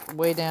I get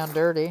way down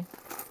dirty.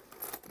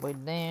 Way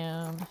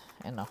down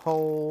in the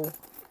hole.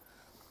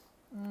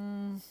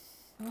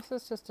 This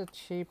is just a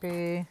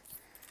cheapie.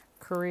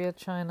 Korea,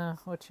 China.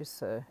 What you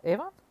say?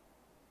 Avon?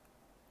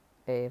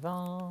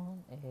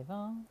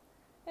 Avon.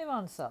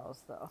 Avon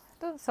sells, though. It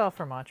doesn't sell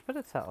for much, but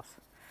it sells.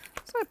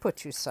 So I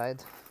put you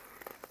side.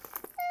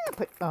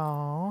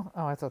 Oh,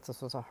 I thought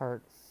this was a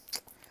heart.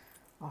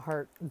 A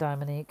heart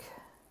Diamonique.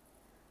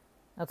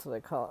 That's what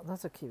they call it.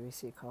 That's what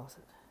QVC calls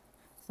it.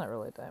 It's not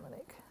really a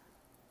Diamonique.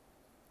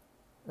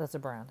 That's a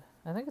brand.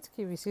 I think it's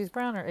QVC's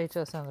brand or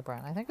HSN's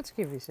brand. I think it's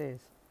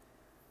QVC's.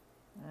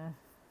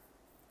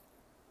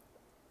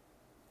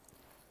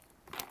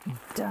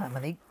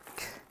 Dominique.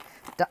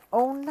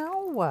 Oh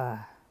no.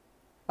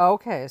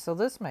 Okay, so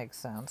this makes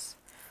sense.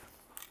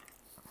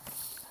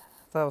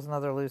 That was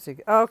another Lucy.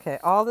 Okay,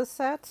 all the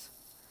sets.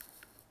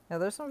 Yeah,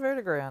 there's some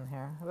verdigris on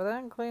here, but I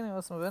didn't clean it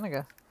with some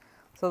vinegar.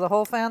 So the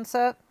whole fan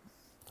set,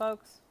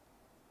 folks.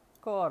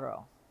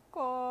 Coro.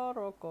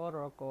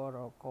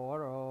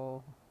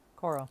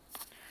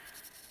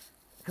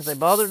 Because they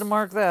bothered to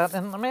mark that.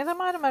 And I mean, they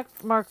might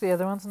have marked the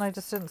other ones and I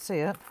just didn't see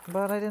it.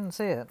 But I didn't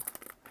see it.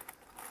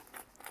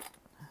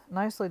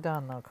 Nicely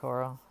done, though,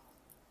 Coro.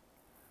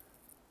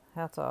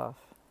 Hats off.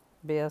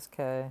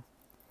 BSK.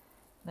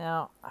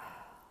 Now,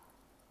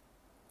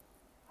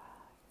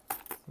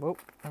 whoop,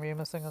 are you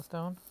missing a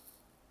stone?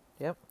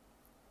 Yep.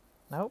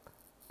 Nope.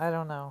 I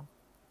don't know.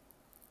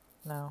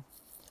 No.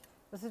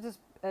 This is just,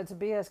 it's a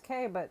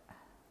BSK, but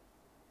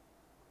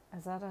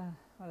is that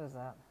what is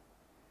that?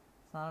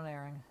 It's not an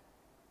earring.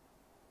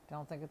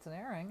 Don't think it's an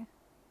earring.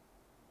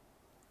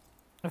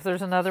 If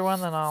there's another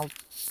one, then I'll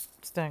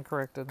stand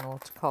corrected and we'll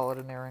call it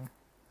an earring.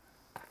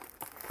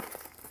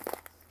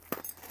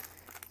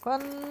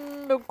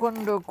 Quando.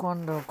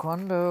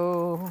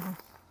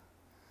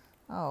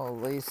 Oh,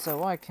 Lisa,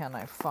 why can't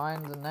I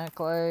find the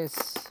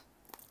necklace?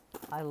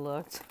 I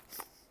looked.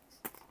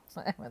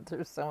 I went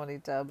through so many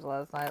tabs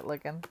last night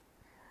looking.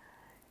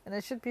 And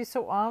it should be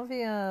so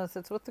obvious.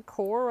 It's with the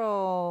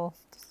coral.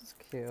 This is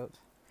cute.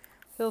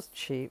 Feels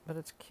cheap, but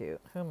it's cute.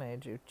 Who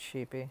made you,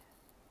 cheapy?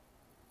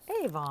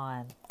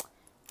 Avon.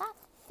 That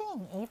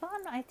thing,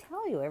 Avon, I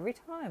tell you every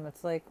time.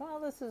 It's like,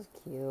 well, this is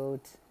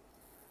cute.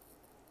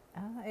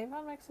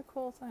 Avon makes a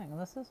cool thing.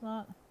 This is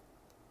not,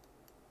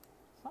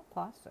 it's not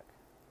plastic.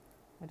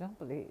 I don't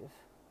believe.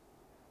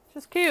 It's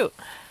just cute.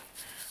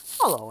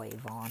 Hello,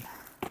 Avon.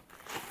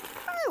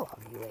 I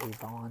love you,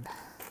 Avon.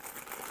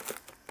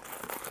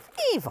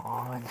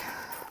 Avon.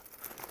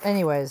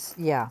 Anyways,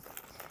 yeah.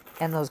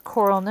 And those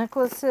coral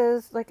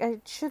necklaces, like,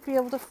 I should be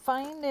able to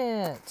find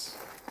it.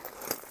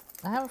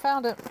 I haven't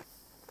found it.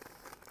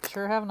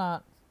 Sure have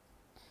not.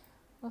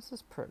 This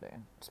is pretty.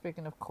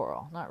 Speaking of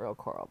coral, not real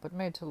coral, but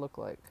made to look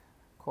like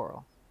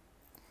coral.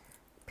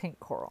 Pink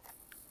coral.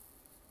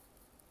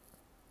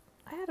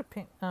 I had a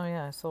pink, oh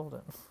yeah, I sold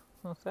it.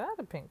 So I had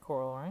a pink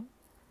coral ring.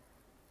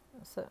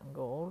 Set in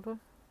gold.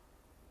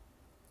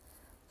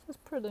 This is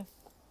pretty.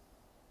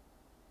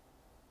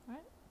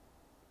 Right?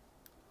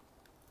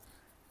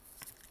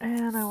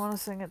 And I want to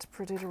sing It's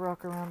Pretty to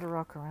Rock Around, to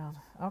Rock Around.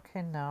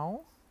 Okay,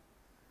 no.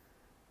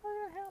 What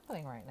is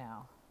happening right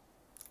now?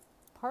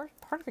 Part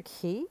of a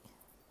key?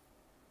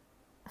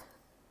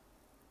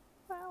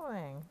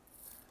 Happening.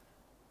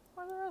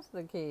 Where's the rest of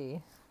the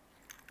key?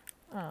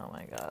 Oh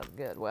my god,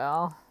 good.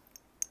 Well,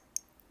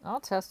 I'll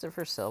test it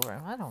for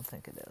silver. I don't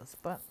think it is,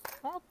 but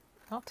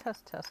I'll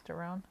test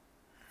around.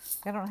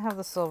 I don't have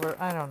the silver.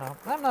 I don't know.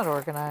 I'm not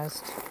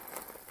organized.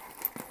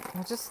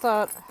 I just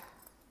thought...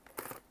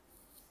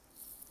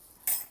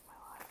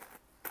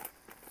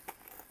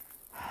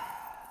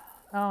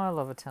 Oh, I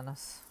love a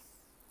tennis.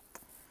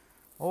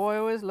 Oh, I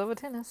always love a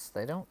tennis.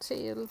 They don't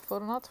sell for,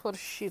 not for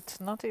shit.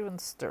 Not even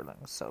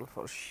sterling sell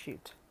for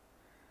shit.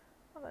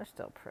 Well, they're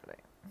still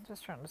pretty. I'm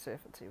just trying to see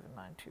if it's even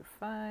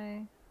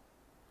 925.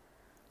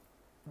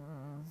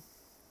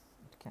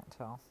 Can't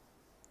tell.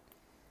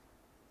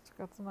 It's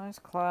got the nice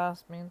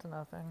clasp, means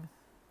nothing.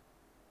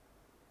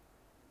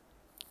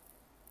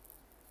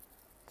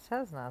 It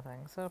says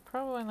nothing, so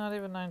probably not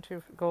even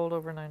gold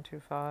over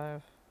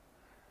 925.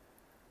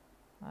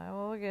 I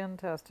will again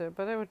test it,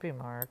 but it would be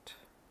marked.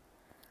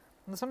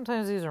 And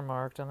sometimes these are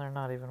marked and they're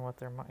not even what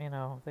they're, you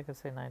know, they could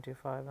say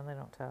 925 and they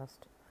don't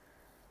test.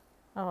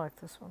 I like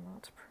this one though,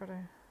 it's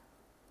pretty.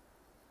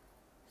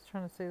 Just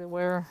trying to see the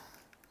wear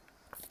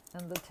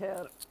and the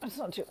tear. It's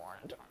not too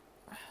worn.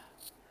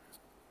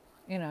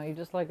 You know, you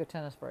just like a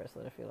tennis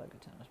bracelet if you like a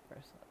tennis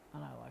bracelet.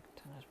 And I like a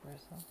tennis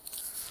bracelet.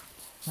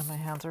 And my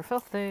hands are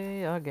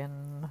filthy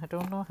again. I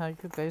don't know how you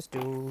guys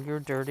do your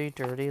dirty,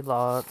 dirty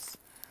lots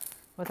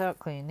without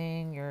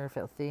cleaning your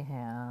filthy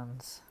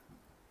hands.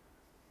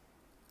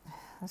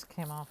 This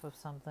came off of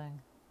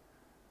something.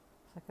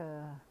 It's like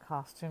a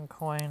costume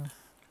coin.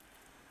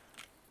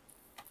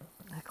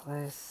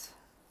 Necklace.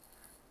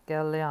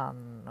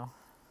 Galliano.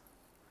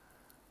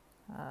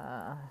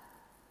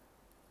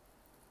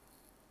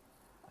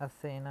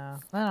 Athena.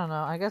 I don't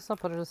know. I guess I'll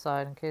put it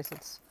aside in case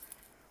it's...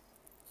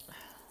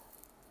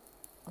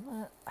 I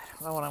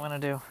don't know what I'm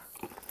going to do.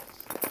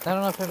 I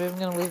don't know if I'm even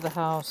going to leave the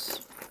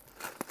house.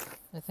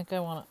 I think I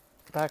want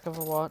a back of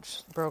a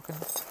watch broken. I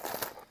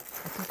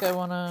think I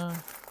want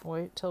to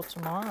wait till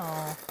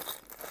tomorrow.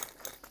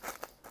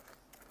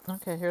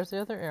 Okay, here's the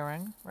other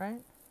earring,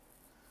 right?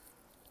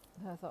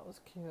 That I thought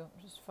was cute.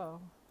 Just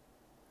faux.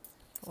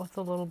 With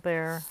a little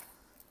bear.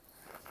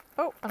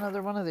 Oh,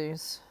 another one of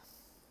these.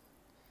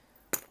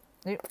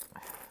 Yep.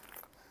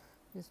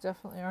 These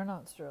definitely are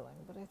not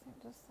sterling, but I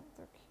just think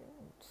they're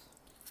cute.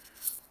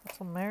 It's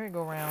a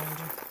merry-go-round.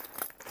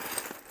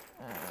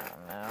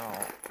 No.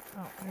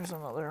 Oh, here's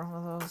another one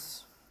of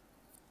those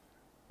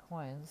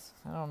coins.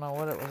 I don't know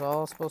what it was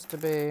all supposed to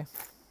be.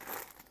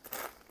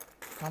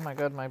 Oh my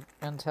god, my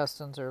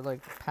intestines are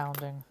like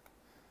pounding.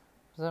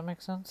 Does that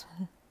make sense?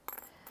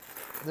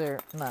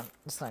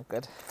 It's not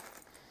good.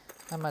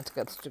 I might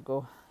got to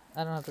go.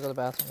 I don't have to go to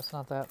the bathroom, it's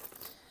not that.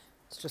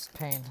 It's just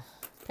pain.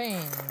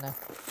 Pain,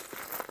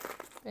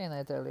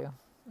 I tell you.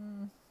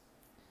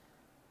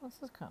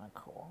 This is kind of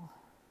cool.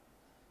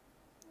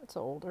 It's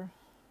older.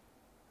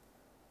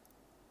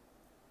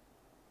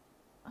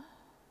 My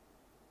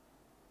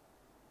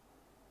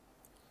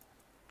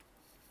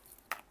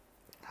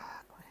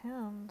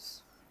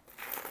hands.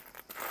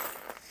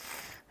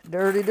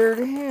 Dirty,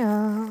 dirty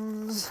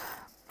hands.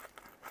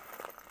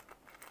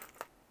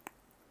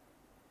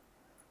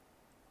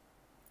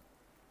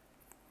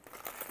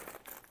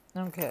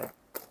 Okay.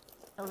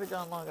 Have we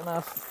gone long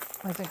enough?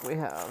 I think we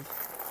have.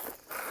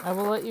 I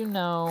will let you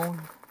know.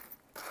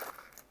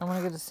 I'm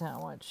gonna get a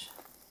sandwich.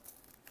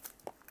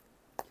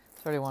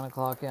 It's already 1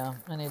 o'clock, yeah.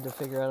 I need to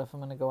figure out if I'm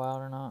gonna go out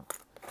or not.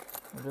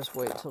 Or just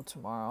wait till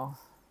tomorrow.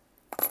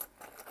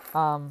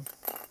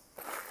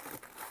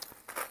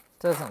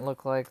 Doesn't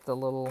look like the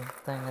little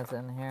thing is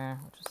in here,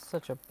 which is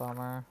such a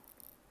bummer.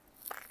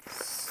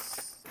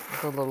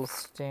 The little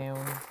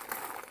stone.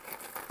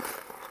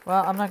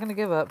 Well, I'm not going to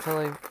give up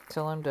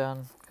till I'm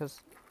done,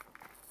 because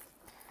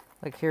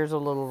like here's a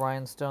little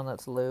rhinestone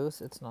that's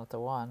loose. It's not the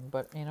one,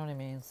 but you know what I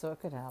mean? So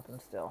it could happen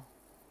still.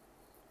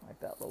 Like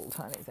that little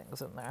tiny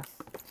thing's in there.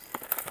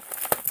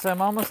 So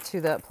I'm almost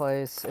to that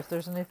place. If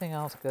there's anything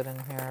else good in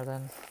here,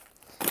 then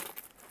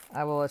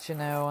I will let you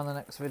know in the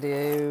next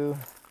video.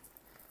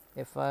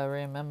 If I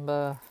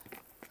remember,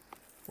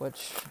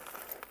 which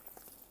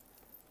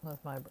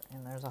with my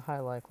brain, there's a high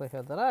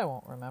likelihood that I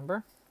won't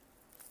remember.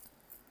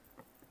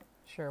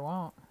 Sure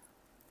won't.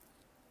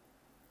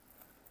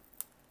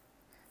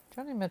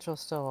 Joni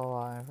Mitchell's still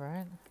alive,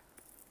 right?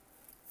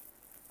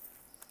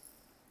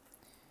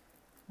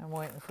 I'm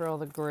waiting for all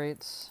the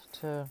greats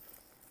to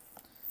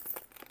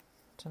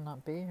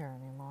not be here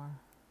anymore.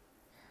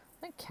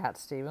 I think Cat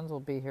Stevens will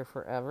be here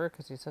forever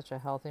because he's such a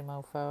healthy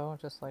mofo,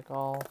 just like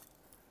all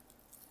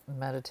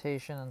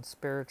meditation and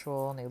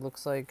spiritual, and he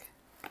looks like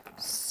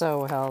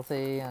so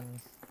healthy.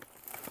 And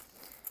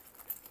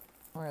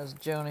whereas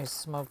Joni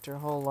smoked her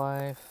whole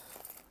life,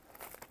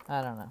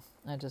 I don't know.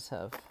 I don't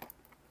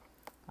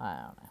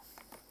know.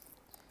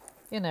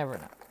 You never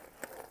know.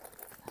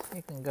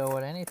 You can go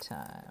at any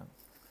time.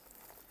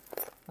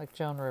 Like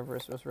Joan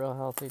Rivers was real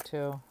healthy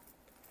too.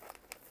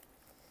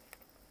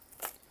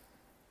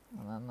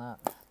 And then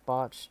that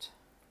botched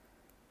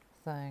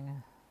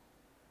thing.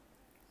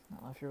 I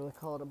don't know if you really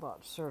call it a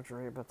botched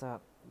surgery, but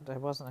that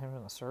wasn't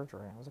even a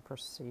surgery. It was a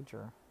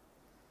procedure.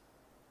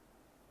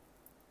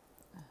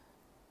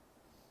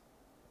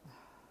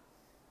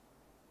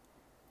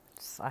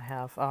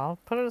 I'll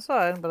put it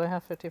aside, but I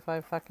have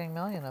 55 fucking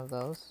million of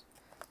those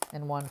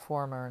in one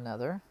form or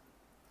another.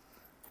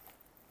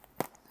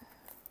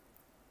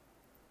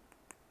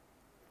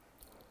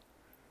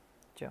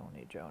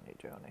 Joni.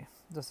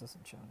 This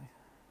isn't Joni.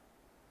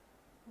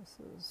 This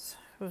is,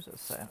 who's it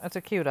saying? It's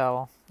a cute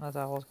owl, as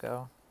owls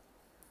go.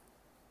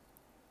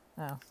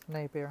 Oh,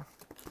 Napier.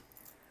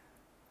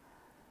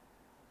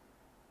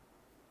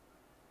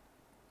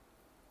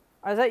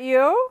 Is that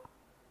you?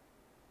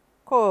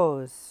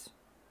 Coz.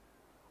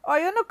 Oh,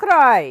 you no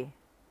cry.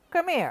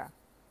 Come here.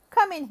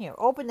 Come in here.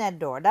 Open that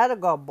door. That'll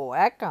go, boy.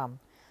 I come.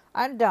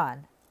 I'm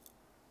done.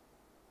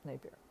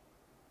 Napier.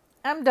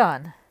 I'm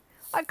done.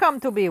 I come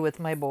to be with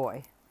my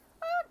boy.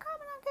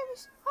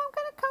 I'm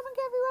gonna come and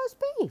give you roast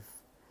beef.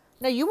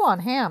 Now you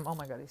want ham. Oh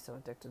my god, he's so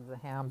addicted to the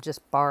ham.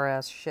 Just bar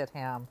ass shit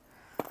ham.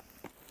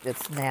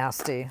 It's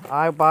nasty.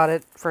 I bought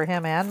it for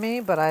him and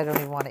me, but I don't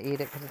even want to eat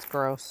it because it's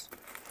gross.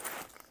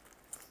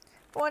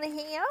 Want a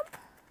ham?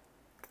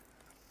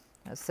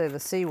 I'd say the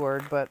C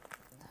word, but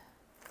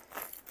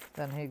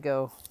then he'd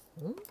go,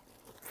 hmm?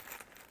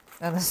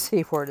 And the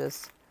C word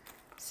is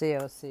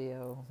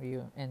COCOUNUT.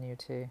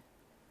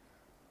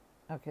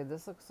 Okay,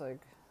 this looks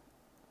like,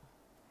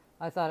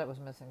 I thought it was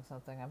missing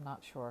something. I'm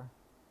not sure.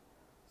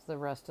 It's the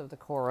rest of the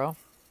Coro.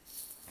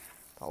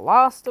 The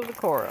last of the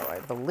Coro, I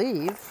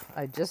believe.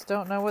 I just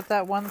don't know what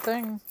that one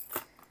thing,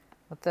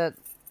 what that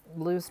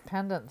loose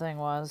pendant thing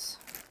was.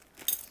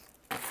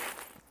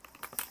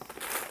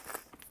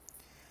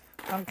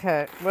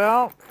 Okay,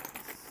 well,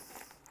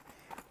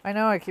 I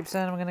know I keep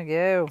saying I'm gonna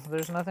go.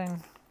 There's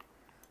nothing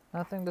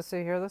to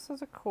see here. This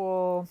is a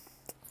cool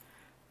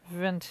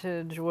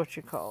vintage, what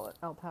you call it,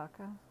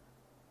 alpaca,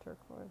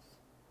 turquoise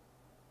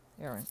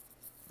earring.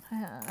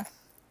 Yeah.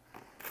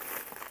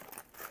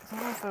 I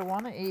don't know if I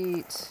want to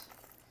eat.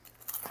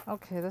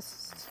 Okay,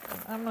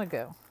 I'm gonna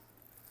go.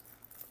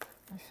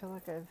 I feel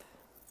like I've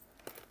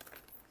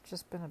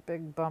just been a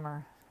big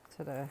bummer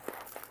today.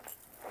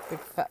 Big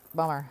fat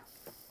bummer.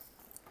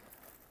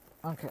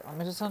 Okay, let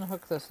me just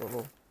unhook this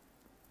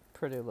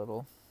pretty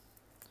little,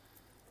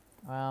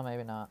 well,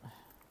 maybe not.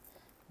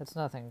 It's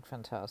nothing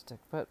fantastic,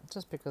 but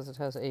just because it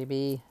has A,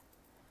 B,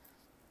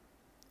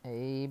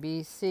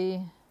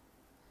 C,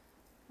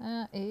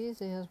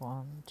 easy as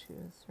 1,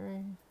 2,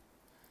 3,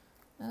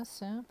 as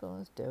simple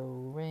as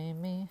do, re,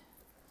 mi,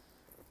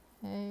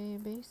 A,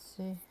 B,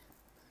 C,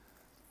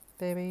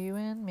 baby, you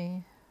and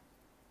me.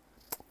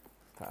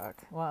 Fuck,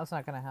 well, it's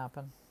not gonna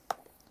happen.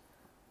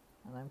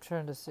 And I'm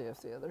trying to see if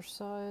the other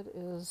side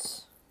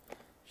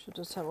should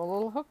just have a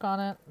little hook on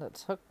it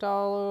that's hooked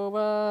all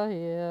over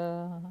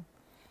here.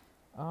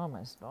 Oh,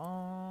 my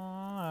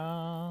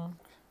stomach.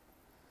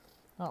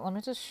 Well, let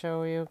me just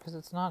show you, because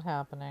it's not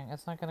happening.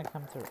 It's not going to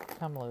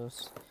come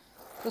loose.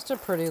 Just a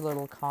pretty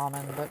little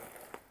common, but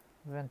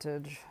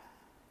vintage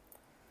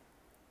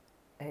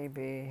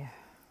AB.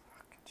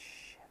 Fucking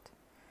shit.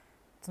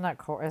 It's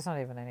not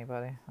even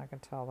anybody. I can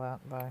tell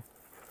that by,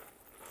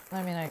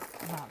 I mean, I'm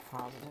not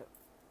positive.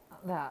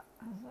 Isn't that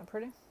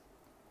pretty?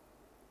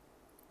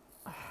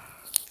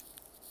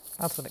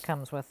 That's what it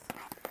comes with.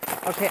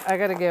 Okay, I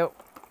gotta go.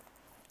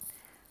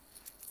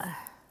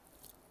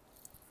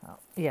 Oh,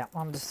 yeah,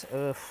 I'm just,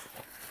 ugh.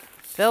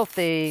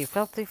 Filthy.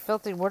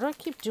 What do I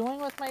keep doing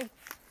with my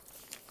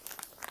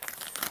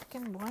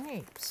fucking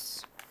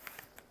wipes?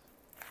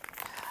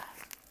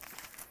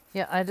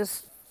 Yeah, I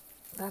don't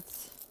know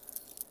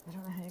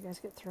how you guys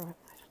get through it.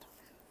 I don't know.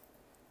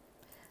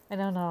 I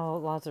don't know,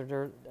 lots of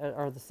dirt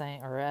are the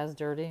same or as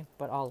dirty,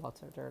 but all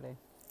lots are dirty.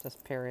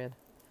 Just period.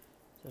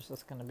 There's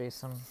just gonna be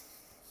some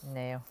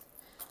no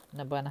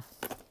bueno.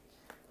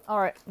 All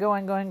right,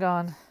 going.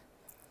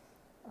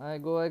 I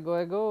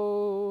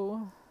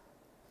go.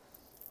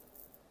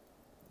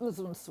 This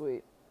one's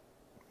sweet.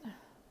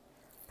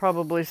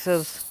 Probably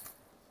says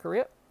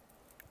Korea.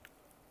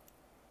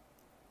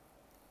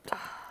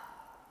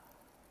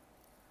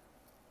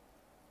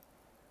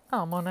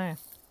 Oh, Monet.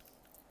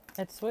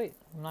 It's sweet.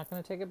 I'm not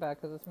going to take it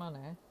back because it's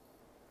Monet.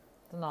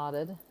 It's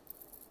knotted.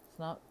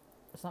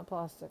 It's not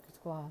plastic. It's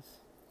glass.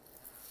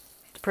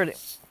 It's pretty.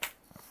 It's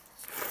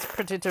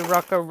pretty to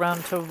rock around.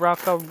 It's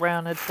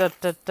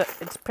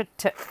pretty.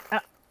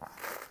 Ah.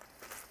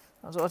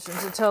 I was watching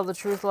To Tell the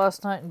Truth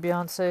last night, and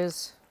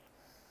Beyonce's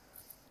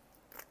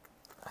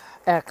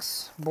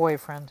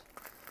ex-boyfriend.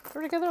 They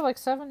were together like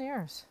 7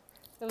 years.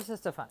 It was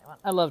just a funny one.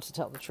 I love To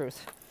Tell the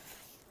Truth.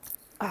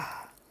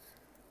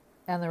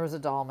 And there was a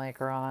doll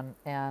maker on,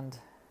 and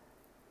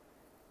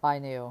I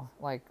knew,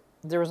 like,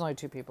 there was only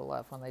 2 people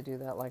left when they do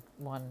that, like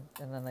one,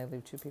 and then they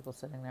leave 2 people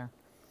sitting there.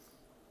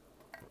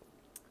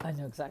 I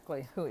knew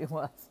exactly who he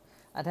was.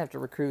 I'd have to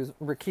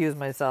recuse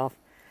myself.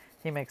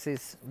 He makes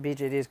these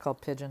BJDs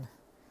called Pigeon.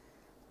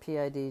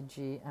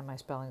 P-I-D-G, and my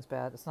spelling's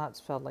bad. It's not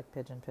spelled like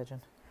pigeon.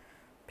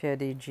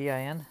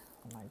 P-I-D-G-I-N.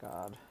 Oh my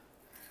God.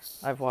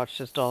 I've watched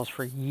his dolls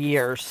for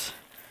years.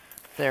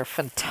 They're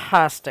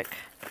fantastic,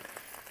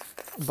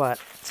 but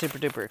super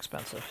duper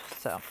expensive.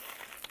 So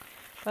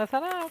but I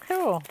thought, oh,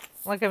 cool.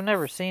 Like, I've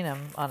never seen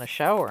him on a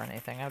show or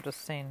anything. I've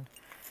just seen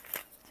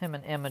him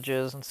in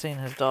images and seen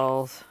his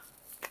dolls.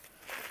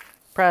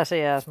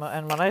 Pricey ass.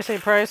 And when I say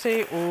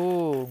pricey,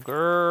 ooh,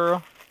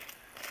 girl.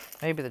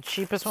 Maybe the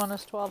cheapest one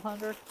is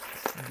 $1,200.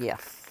 Yeah.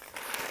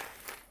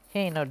 He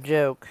ain't no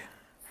joke.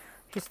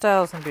 He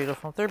styles them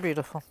beautiful. They're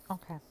beautiful.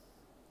 Okay.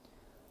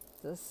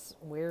 This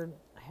weird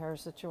hair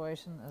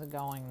situation is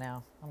going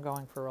now. I'm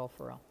going for real.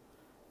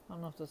 I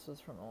don't know if this was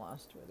from the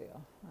last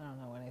video. I don't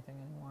know anything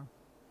anymore.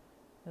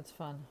 It's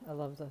fun. I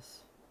love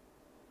this.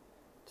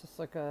 Just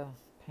like a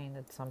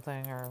painted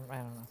something, or I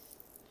don't know.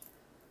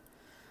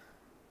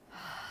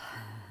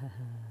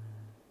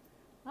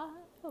 I'll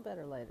feel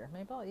better later.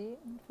 Maybe I'll eat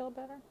and feel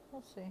better.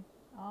 We'll see.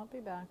 I'll be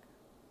back.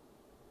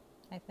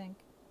 I think.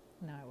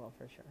 No, I will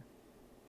for sure.